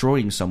not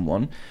destroying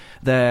someone.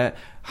 They're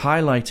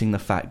highlighting the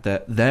fact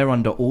that they're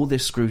under all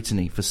this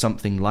scrutiny for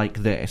something like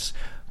this.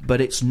 But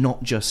it's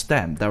not just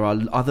them. There are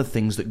other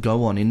things that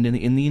go on in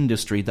the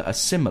industry that are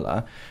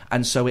similar,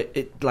 and so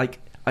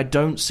I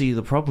don't see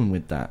the problem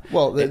with that.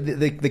 Well,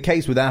 the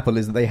case with Apple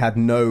is that they had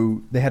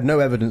no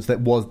evidence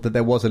that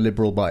there was a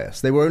liberal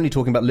bias. They were only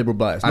talking about liberal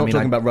bias, not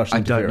talking about Russian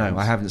interference. I don't know.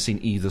 I haven't seen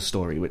either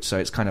story, so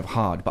it's kind of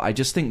hard. But I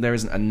just think there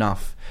isn't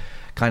enough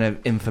kind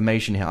of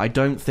information here. I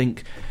don't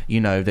think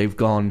they've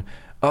gone,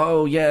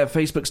 oh yeah,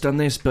 Facebook's done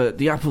this, but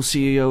the Apple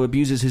CEO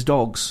abuses his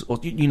dogs, or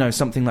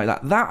something like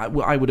that. That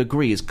I would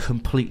agree is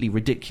completely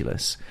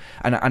ridiculous,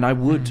 and I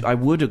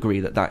would agree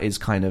that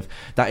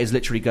is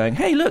literally going,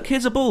 hey, look,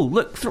 here's a ball,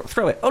 look,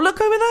 throw it. Oh, look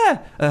over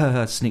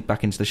there, sneak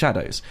back into the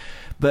shadows.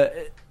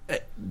 But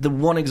the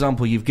one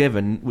example you've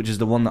given, which is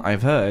the one that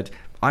I've heard,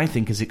 I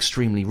think is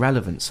extremely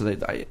relevant. So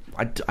that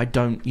I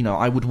don't,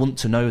 I would want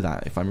to know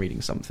that if I'm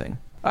reading something.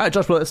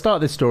 Josh, well, at the start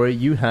of this story,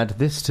 you had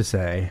this to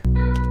say.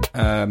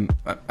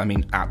 I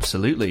mean,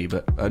 absolutely,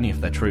 but only if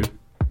they're true.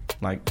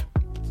 Like,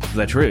 if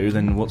they're true,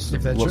 then what's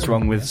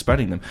wrong with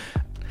spreading them?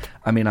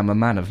 I mean, I'm a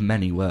man of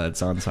many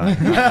words, aren't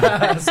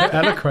I? So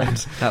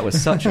eloquent. That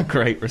was such a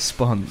great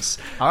response.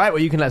 All right,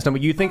 well, you can let us know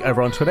what you think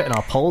over on Twitter in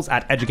our polls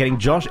at Educating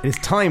Josh. It is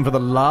time for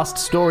the last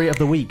story of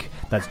the week.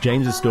 That's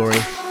James's story.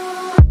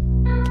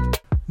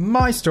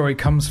 My story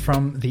comes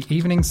from the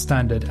Evening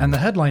Standard, and the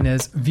headline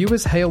is,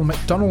 Viewers hail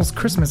McDonald's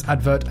Christmas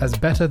advert as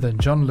better than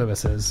John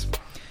Lewis's.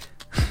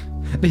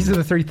 These are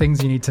the 3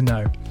 things you need to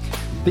know.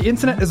 The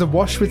internet is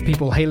awash with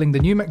people hailing the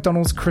new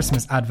McDonald's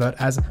Christmas advert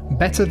as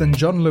better than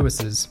John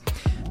Lewis's.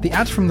 The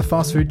ad from the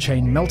fast food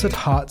chain melted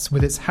hearts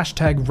with its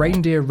hashtag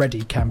Reindeer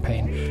Ready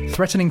campaign,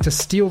 threatening to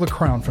steal the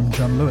crown from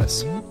John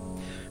Lewis.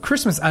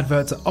 Christmas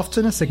adverts are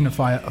often a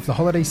signifier of the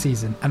holiday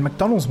season, and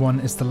McDonald's one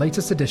is the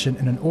latest addition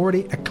in an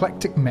already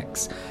eclectic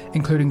mix,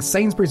 including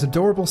Sainsbury's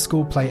adorable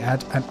school play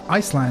ad and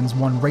Iceland's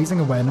one raising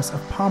awareness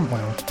of palm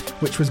oil,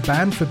 which was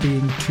banned for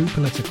being too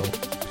political.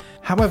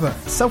 However,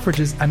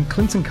 Selfridges and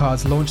Clinton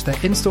Cards launched their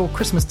in-store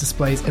Christmas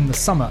displays in the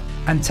summer,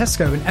 and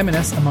Tesco and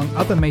M&S, among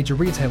other major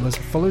retailers,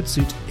 followed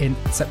suit in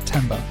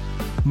September.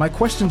 My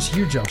question to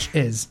you, Josh,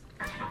 is,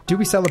 do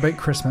we celebrate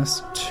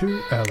Christmas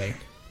too early?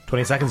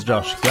 20 seconds,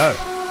 Josh. Go.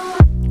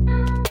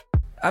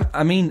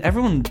 I mean,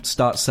 everyone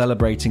starts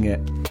celebrating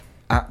it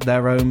at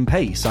their own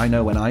pace. I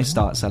know when I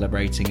start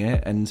celebrating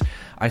it, and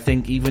I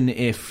think even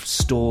if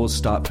stores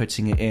start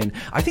putting it in,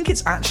 I think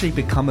it's actually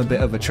become a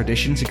bit of a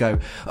tradition to go,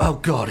 oh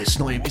God,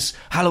 it's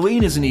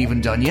Halloween isn't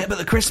even done yet, but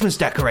the Christmas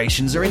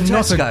decorations are in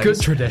Tesco's. Not a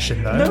good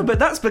tradition, though. No, but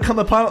that's become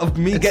a part of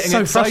me getting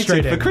so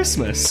excited for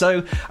Christmas.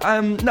 So,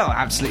 no,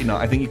 absolutely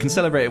not. I think you can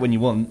celebrate it when you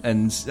want,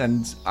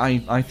 and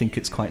I think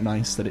it's quite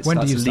nice that it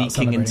starts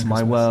leaking into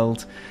my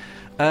world.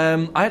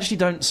 I actually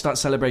don't start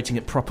celebrating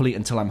it properly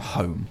until I'm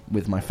home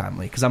with my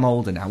family, because I'm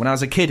older now. When I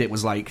was a kid, it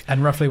was like...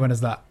 And roughly when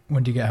is that?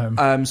 When do you get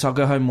home? So I'll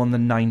go home on the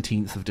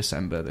 19th of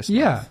December this month.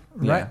 Yeah,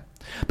 right. Yeah.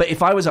 But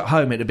if I was at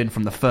home, it'd have been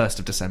from the 1st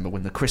of December,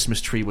 when the Christmas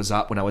tree was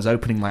up, when I was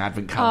opening my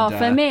advent calendar. Oh,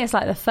 for me, it's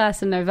like the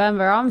 1st of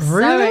November. I'm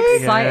really? so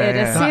excited.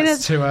 Yeah. As soon That's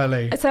as too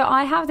early. So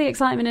I have the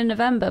excitement in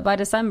November. By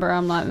December,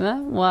 I'm like,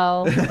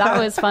 well, that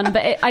was fun.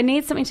 But I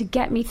need something to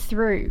get me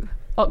through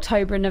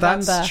October and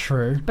November. That's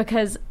true.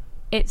 Because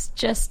it's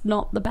just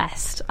not the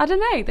best. I don't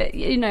know. That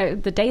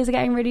the days are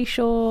getting really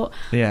short.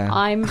 Yeah.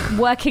 I'm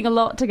working a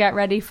lot to get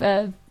ready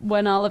for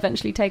when I'll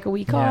eventually take a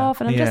week off,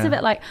 and I'm just a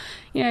bit like,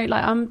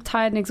 I'm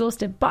tired and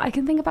exhausted, but I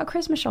can think about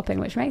Christmas shopping,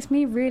 which makes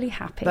me really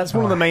happy. That's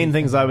one of the main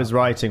things I was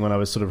writing when I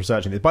was sort of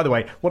researching this. By the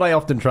way, what I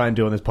often try and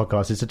do on this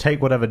podcast is to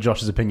take whatever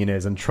Josh's opinion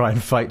is and try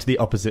and fight the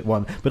opposite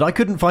one. But I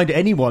couldn't find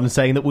anyone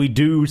saying that we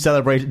do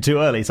celebrate it too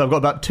early, so I've got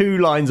about 2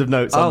 lines of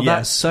notes on yes.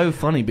 That's so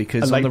funny,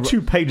 because and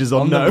 2 pages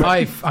on no.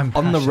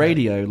 On the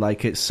radio,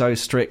 like, it's so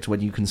strict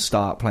when you can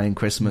start playing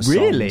Christmas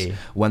songs,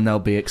 when they'll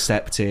be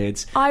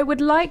accepted. I would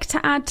like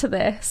to add to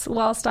this,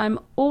 whilst I'm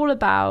all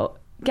about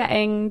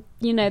getting,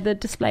 the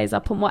displays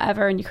up and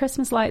whatever, and your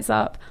Christmas lights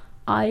up,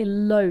 I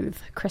loathe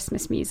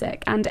Christmas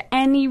music, and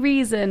any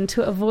reason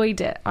to avoid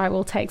it I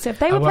will take. So if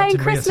they were playing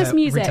Christmas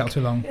music, retail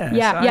too long.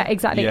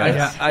 Exactly.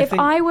 If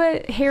I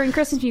were hearing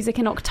Christmas music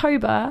in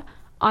October,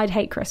 I'd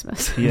hate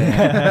Christmas.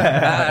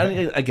 Yeah.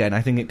 Again,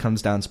 I think it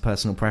comes down to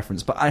personal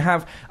preference, but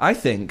I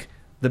think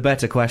the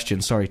better question,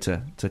 sorry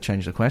to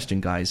change the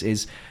question, guys,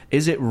 is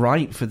it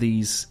right for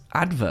these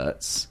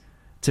adverts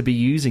to be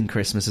using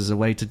Christmas as a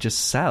way to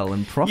just sell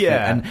and profit?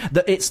 Yeah. And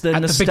it's the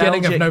At the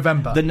beginning of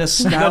November. The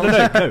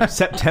nostalgic... No,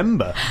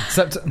 September.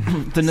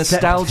 The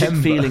nostalgic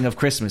feeling of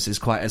Christmas is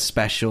quite a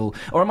special...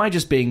 Or am I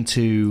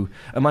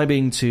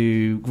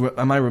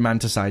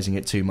romanticising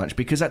it too much?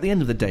 Because at the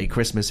end of the day,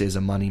 Christmas is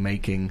a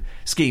money-making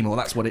scheme, or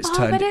that's what it's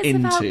turned but it's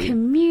into. about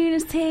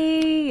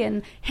community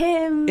and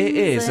hymns. It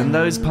is, and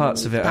those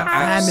parts of it are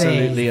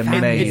absolutely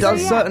amazing. It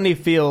does certainly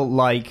feel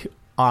like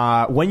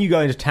when you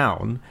go into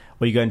town,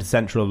 or you go into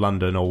central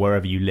London or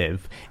wherever you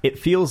live, it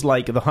feels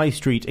like the high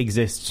street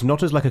exists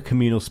not as like a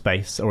communal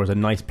space or as a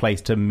nice place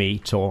to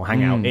meet or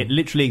hang out. It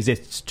literally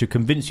exists to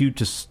convince you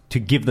to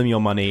give them your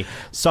money,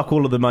 suck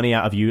all of the money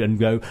out of you, and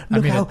go,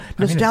 look how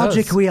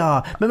nostalgic we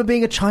are. Remember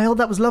being a child?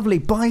 That was lovely.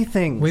 Buy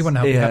things. We want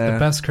to help you have the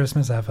best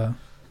Christmas ever.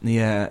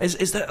 Yeah.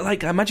 Is that,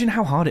 like, imagine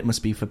how hard it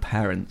must be for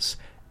parents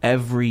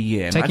every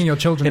year. Taking your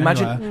children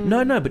anywhere.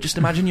 No, but just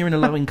imagine you're in a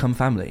low-income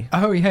family.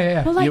 Oh,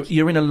 yeah. Well,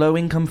 you're in a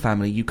low-income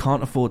family. You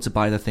can't afford to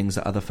buy the things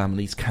that other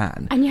families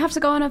can. And you have to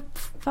go on a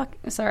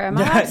sorry, am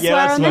I allowed to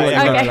swear on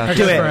this?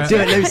 Okay. Do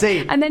it,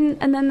 Lucy. And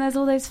then there's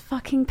all those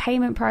fucking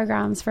payment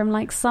programs from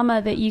like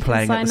summer that you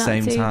can sign at the up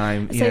same to.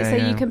 time. So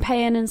you can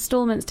pay in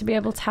installments to be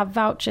able to have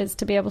vouchers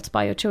to be able to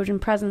buy your children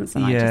presents.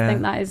 And I just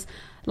think that is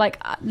like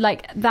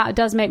that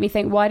does make me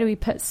think, why do we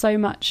put so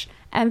much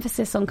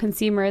emphasis on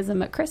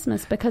consumerism at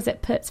Christmas? Because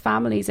it puts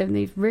families in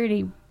these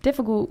really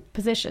difficult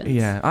positions.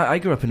 Yeah, I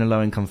grew up in a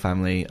low-income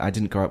family. I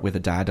didn't grow up with a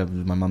dad.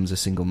 My mum's a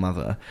single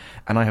mother,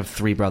 and I have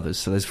 3 brothers,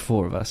 so there's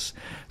 4 of us.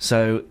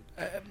 So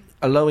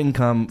a low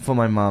income for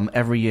my mum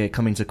every year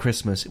coming to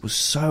Christmas, it was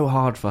so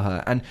hard for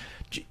her, and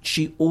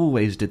she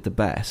always did the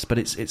best. But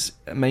it's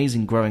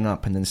amazing growing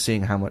up and then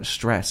seeing how much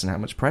stress and how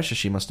much pressure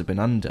she must have been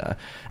under,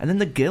 and then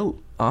the guilt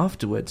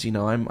afterwards.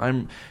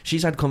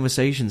 She's had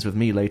conversations with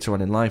me later on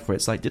in life where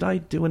it's like, did I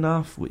do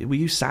enough? Were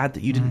you sad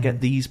that you didn't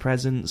get these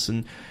presents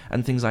and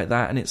things like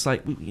that? And it's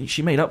like,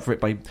 she made up for it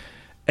by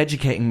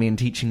educating me and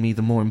teaching me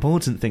the more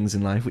important things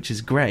in life, which is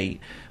great.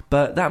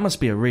 But that must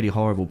be a really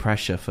horrible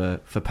pressure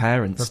for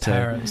parents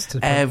to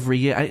every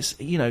year. It's,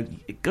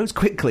 it goes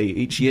quickly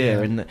each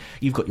year, and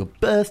you've got your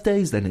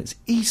birthdays, then it's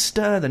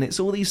Easter, then it's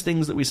all these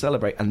things that we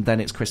celebrate, and then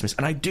it's Christmas.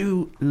 And I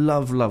do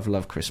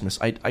love Christmas.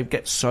 I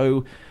get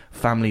so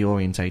family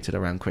orientated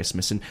around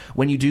Christmas, and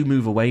when you do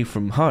move away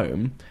from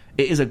home,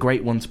 it is a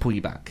great one to pull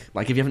you back.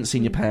 Like if you haven't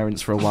seen your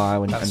parents for a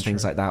while and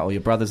things like that, or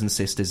your brothers and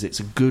sisters, it's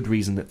a good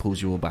reason that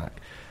pulls you all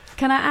back.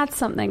 Can I add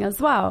something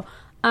as well?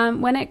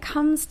 When it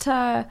comes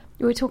to,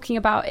 we were talking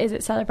about, is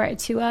it celebrated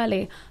too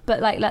early?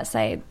 But like, let's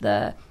say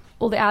the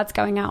all the ads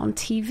going out on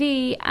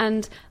TV,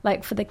 and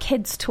like for the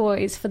kids'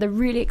 toys, for the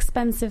really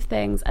expensive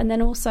things, and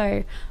then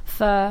also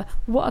for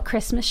what a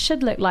Christmas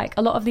should look like.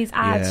 A lot of these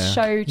ads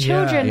show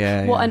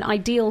children what an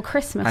ideal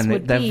Christmas and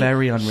would they're be.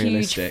 very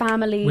unrealistic. Huge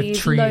families, with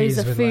trees, loads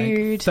of with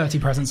food, like 30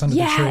 presents under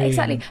the tree. Yeah,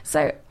 exactly.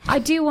 So I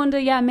do wonder,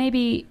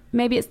 maybe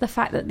it's the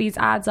fact that these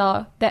ads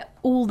they're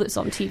all that's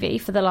on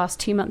TV for the last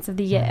 2 months of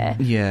the year.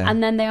 Yeah.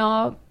 And then they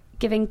are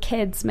giving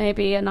kids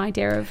maybe an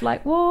idea of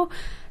like, well,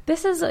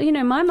 this is,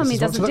 my mummy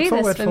doesn't do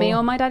this for me,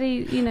 or my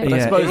daddy, But I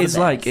suppose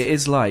does it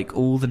is like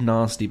all the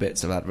nasty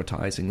bits of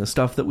advertising, the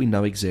stuff that we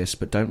know exists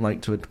but don't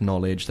like to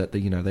acknowledge that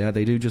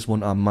they do just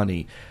want our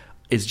money,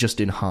 is just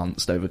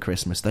enhanced over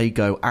Christmas. They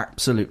go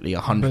absolutely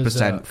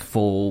 100%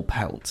 full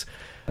pelt.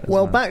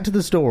 Well, back to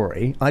the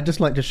story, I'd just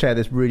like to share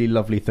this really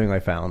lovely thing I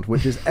found,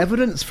 which is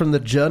evidence from the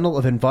Journal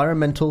of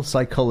Environmental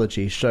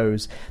Psychology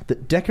shows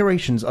that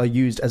decorations are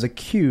used as a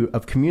cue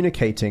of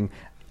communicating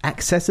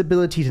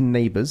accessibility to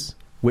neighbours,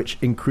 which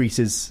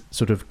increases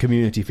sort of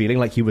community feeling,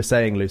 like you were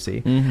saying,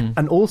 Lucy,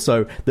 and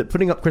also that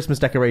putting up Christmas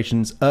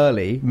decorations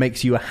early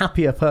makes you a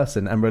happier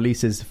person and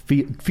releases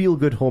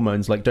feel-good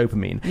hormones like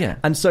dopamine. Yeah.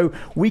 And so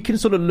we can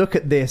sort of look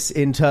at this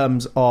in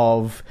terms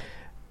of,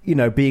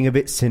 being a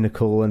bit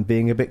cynical and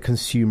being a bit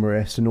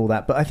consumerist and all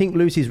that. But I think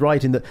Lucy's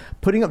right in that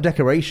putting up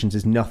decorations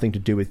is nothing to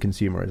do with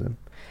consumerism.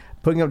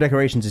 Putting up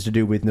decorations is to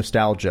do with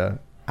nostalgia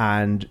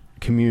and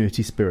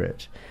community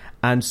spirit.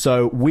 And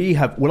so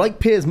we're like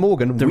Piers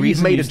Morgan,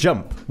 we've made a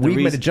jump. We've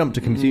made a jump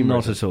to consumerism.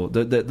 Not at all.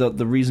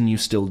 The reason you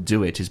still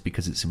do it is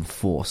because it's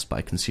enforced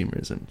by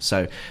consumerism.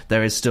 So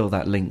there is still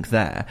that link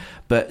there,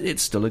 but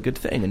it's still a good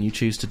thing, and you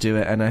choose to do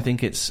it. And I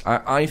think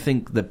I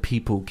think that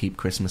people keep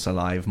Christmas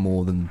alive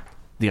more than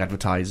the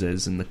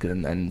advertisers and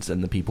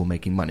the people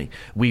making money.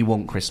 We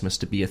want Christmas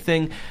to be a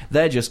thing.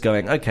 They're just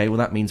going, okay, well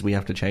that means we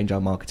have to change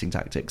our marketing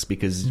tactics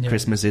because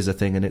Christmas is a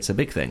thing and it's a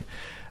big thing.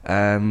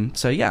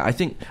 So yeah,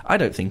 I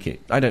don't think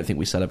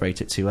we celebrate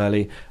it too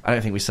early. I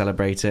don't think we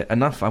celebrate it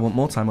enough. I want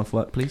more time off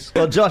work, please.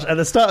 Well, Josh, at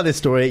the start of this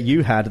story,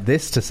 you had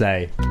this to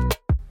say.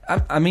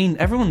 I mean,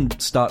 everyone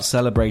starts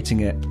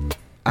celebrating it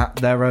at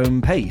their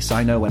own pace.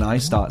 I know when I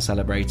start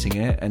celebrating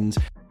it, and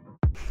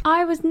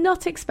I was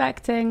not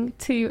expecting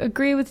to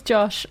agree with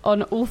Josh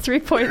on all 3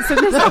 points in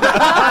this podcast.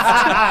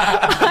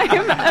 I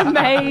am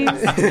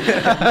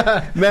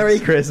amazed. Merry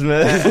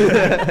Christmas.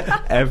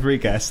 Every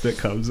guest that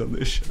comes on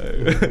this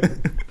show.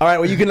 All right,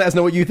 well, you can let us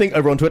know what you think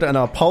over on Twitter and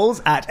our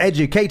polls at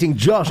Educating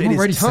Josh. I'm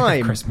it is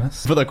time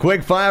Christmas. for the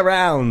quickfire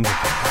round.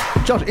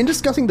 Josh, in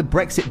discussing the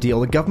Brexit deal,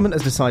 the government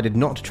has decided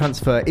not to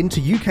transfer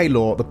into UK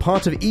law the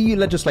part of EU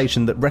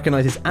legislation that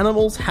recognises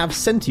animals have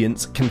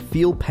sentience, can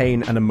feel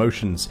pain and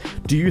emotions.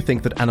 Do you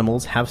think that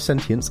animals have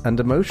sentience and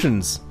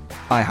emotions?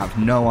 I have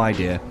no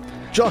idea.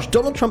 Josh,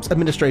 Donald Trump's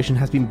administration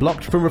has been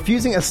blocked from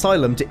refusing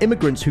asylum to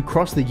immigrants who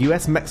cross the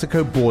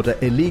US-Mexico border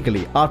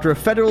illegally after a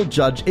federal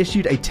judge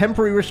issued a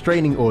temporary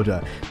restraining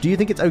order. Do you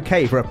think it's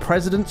okay for a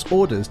president's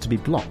orders to be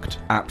blocked?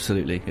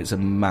 Absolutely. It's a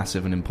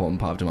massive and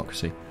important part of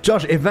democracy.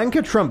 Josh,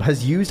 Ivanka Trump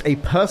has used a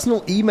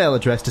personal email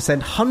address to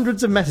send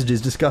hundreds of messages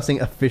discussing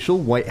official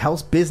White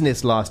House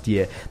business last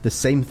year. The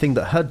same thing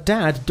that her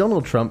dad,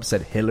 Donald Trump,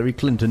 said Hillary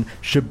Clinton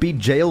should be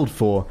jailed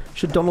for.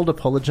 Should Donald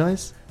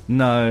apologise?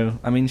 No.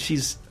 I mean,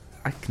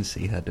 I can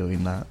see her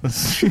doing that.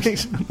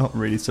 I'm not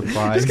really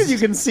surprised. Just because you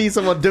can see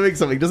someone doing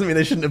something doesn't mean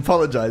they shouldn't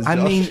apologise, Josh.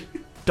 I mean,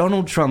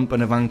 Donald Trump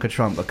and Ivanka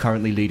Trump are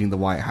currently leading the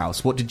White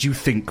House. What did you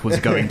think was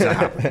going to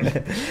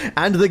happen?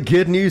 And the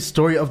good news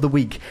story of the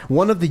week.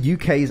 One of the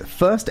UK's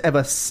first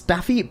ever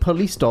Staffy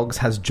police dogs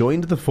has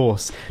joined the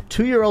force.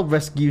 2-year-old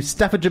rescue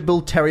Staffordshire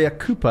Bull Terrier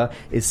Cooper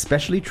is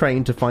specially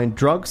trained to find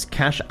drugs,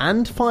 cash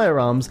and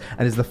firearms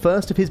and is the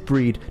first of his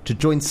breed to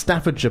join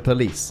Staffordshire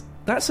Police.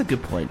 That's a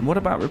good point. What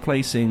about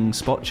replacing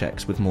spot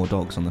checks with more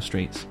dogs on the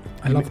streets?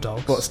 I love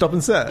dogs. What, stop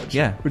and search?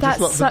 Yeah.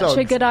 That's such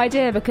a good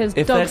idea because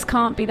dogs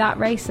can't be that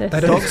racist.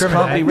 Dogs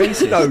can't be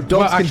racist. No,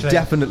 dogs can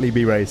definitely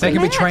be racist. They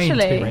can be trained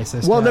to be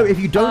racist. Well, no, if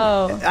you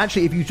don't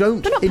if you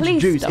don't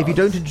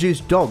introduce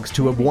dogs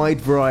to a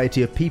wide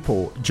variety of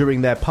people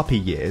during their puppy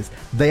years,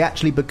 they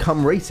actually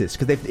become racist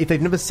because if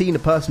they've never seen a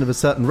person of a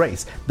certain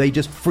race, they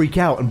just freak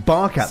out and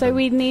bark at them. So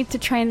we need to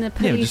train the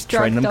police just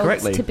train them dogs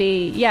correctly. to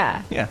be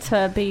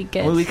to be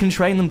good. Well, we can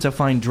train them to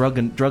find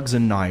drugs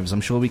and knives.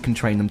 I'm sure we can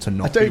train them to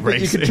not be racist. I don't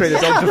think you can train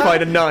a dog to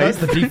find a knife. That's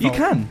the default. You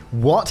can.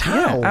 What?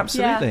 How? Yeah,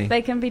 absolutely. Yeah,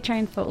 they can be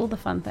trained for all the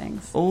fun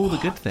things. All the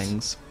good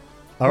things.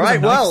 All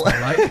right, well,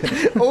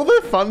 all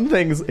the fun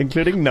things,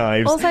 including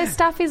knives. Also,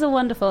 staffies are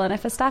wonderful, and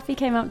if a staffy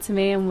came up to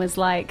me and was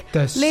like,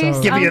 Luce,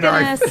 Give me I'm a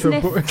going knife. to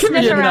sniff Give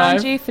me a around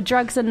knife. you for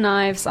drugs and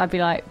knives, I'd be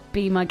like,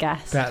 be my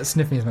guest. Yeah,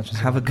 sniff me as much as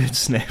Have a good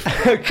sniff.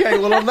 Okay,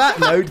 well, on that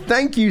note,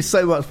 thank you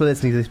so much for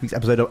listening to this week's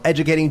episode of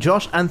Educating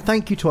Josh, and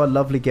thank you to our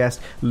lovely guest,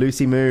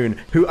 Lucy Moon,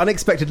 who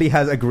unexpectedly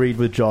has agreed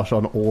with Josh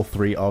on all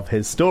 3 of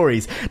his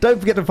stories.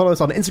 Don't forget to follow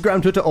us on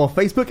Instagram, Twitter, or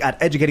Facebook at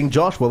Educating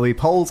Josh, where there'll be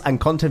polls and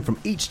content from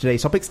each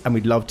today's topics, and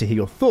we'd love to hear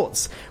your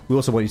thoughts. We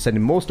also want you to send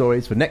in more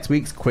stories for next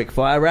week's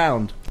Quickfire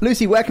Round.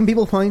 Lucy, where can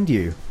people find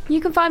you? You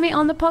can find me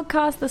on the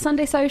podcast, The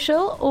Sunday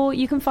Social, or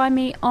you can find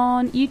me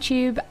on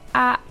YouTube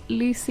at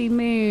Lucy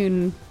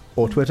Moon.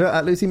 Or Twitter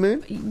at Lucy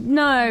Moon?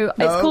 No,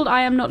 it's called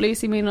I Am Not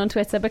Lucy Moon on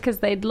Twitter because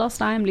they'd lost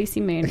I Am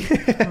Lucy Moon.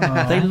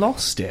 They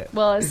lost it.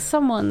 Well, it's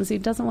someone's who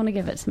doesn't want to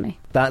give it to me.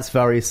 That's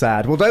very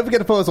sad. Well, don't forget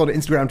to follow us on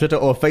Instagram, Twitter,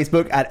 or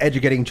Facebook at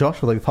EducatingJosh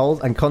for the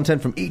polls and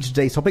content from each of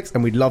today's topics,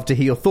 and we'd love to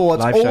hear your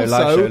thoughts. Live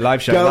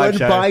show, Go live and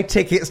show. buy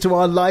tickets to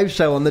our live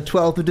show on the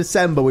 12th of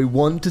December. We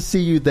want to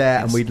see you there,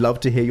 and we'd love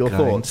to hear your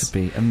Going thoughts. to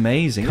be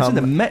amazing. It's in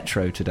the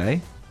Metro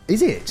today.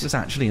 Is it? It was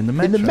actually in the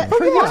Metro. In the Metro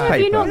Why have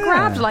you newspaper? not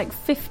grabbed like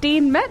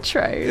 15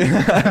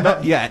 metros?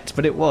 Not yet,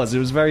 but it was. It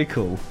was very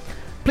cool.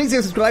 Please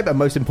hit subscribe, and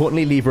most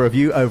importantly, leave a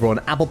review over on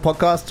Apple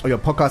Podcasts or your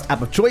podcast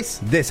app of choice.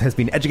 This has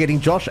been Educating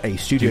Josh, a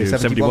Studio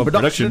 71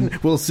 production.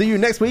 We'll see you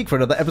next week for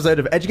another episode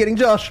of Educating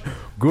Josh.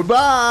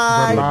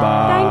 Goodbye.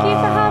 Thank you for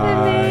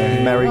having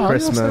me. Merry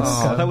Christmas.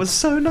 Oh, that was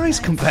so nice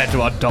compared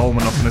to our dull,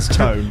 monotonous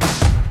tone.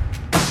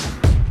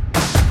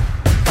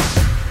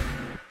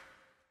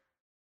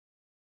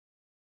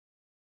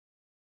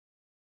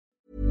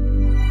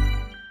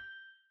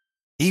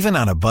 Even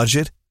on a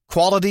budget,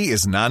 quality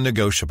is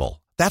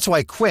non-negotiable. That's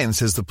why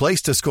Quince is the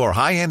place to score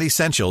high-end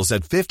essentials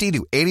at 50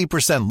 to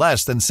 80%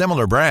 less than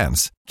similar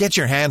brands. Get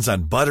your hands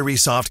on buttery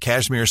soft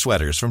cashmere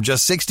sweaters from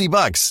just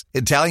 $60,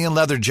 Italian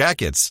leather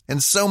jackets,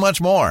 and so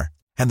much more.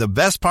 And the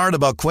best part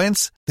about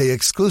Quince, they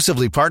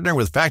exclusively partner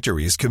with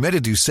factories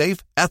committed to safe,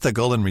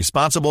 ethical, and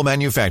responsible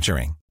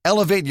manufacturing.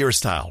 Elevate your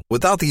style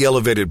without the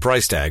elevated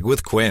price tag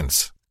with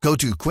Quince. Go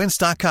to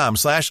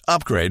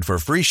quince.com/upgrade for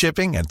free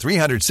shipping and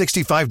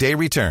 365-day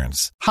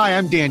returns. Hi,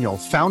 I'm Daniel,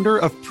 founder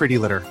of Pretty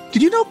Litter.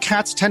 Did you know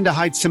cats tend to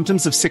hide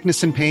symptoms of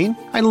sickness and pain?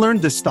 I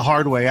learned this the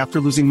hard way after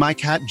losing my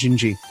cat,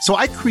 Gingy. So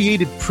I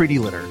created Pretty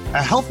Litter,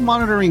 a health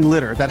monitoring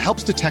litter that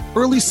helps detect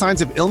early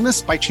signs of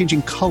illness by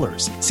changing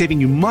colors,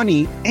 saving you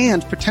money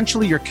and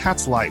potentially your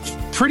cat's life.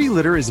 Pretty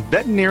Litter is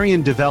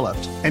veterinarian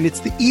developed, and it's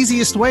the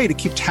easiest way to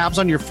keep tabs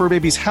on your fur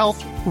baby's health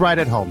right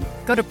at home.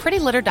 Go to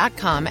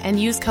prettylitter.com and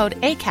use code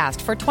ACAST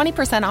for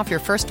 20% off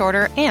your first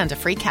order and a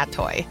free cat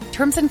toy.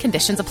 Terms and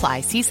conditions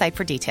apply. See site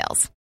for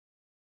details.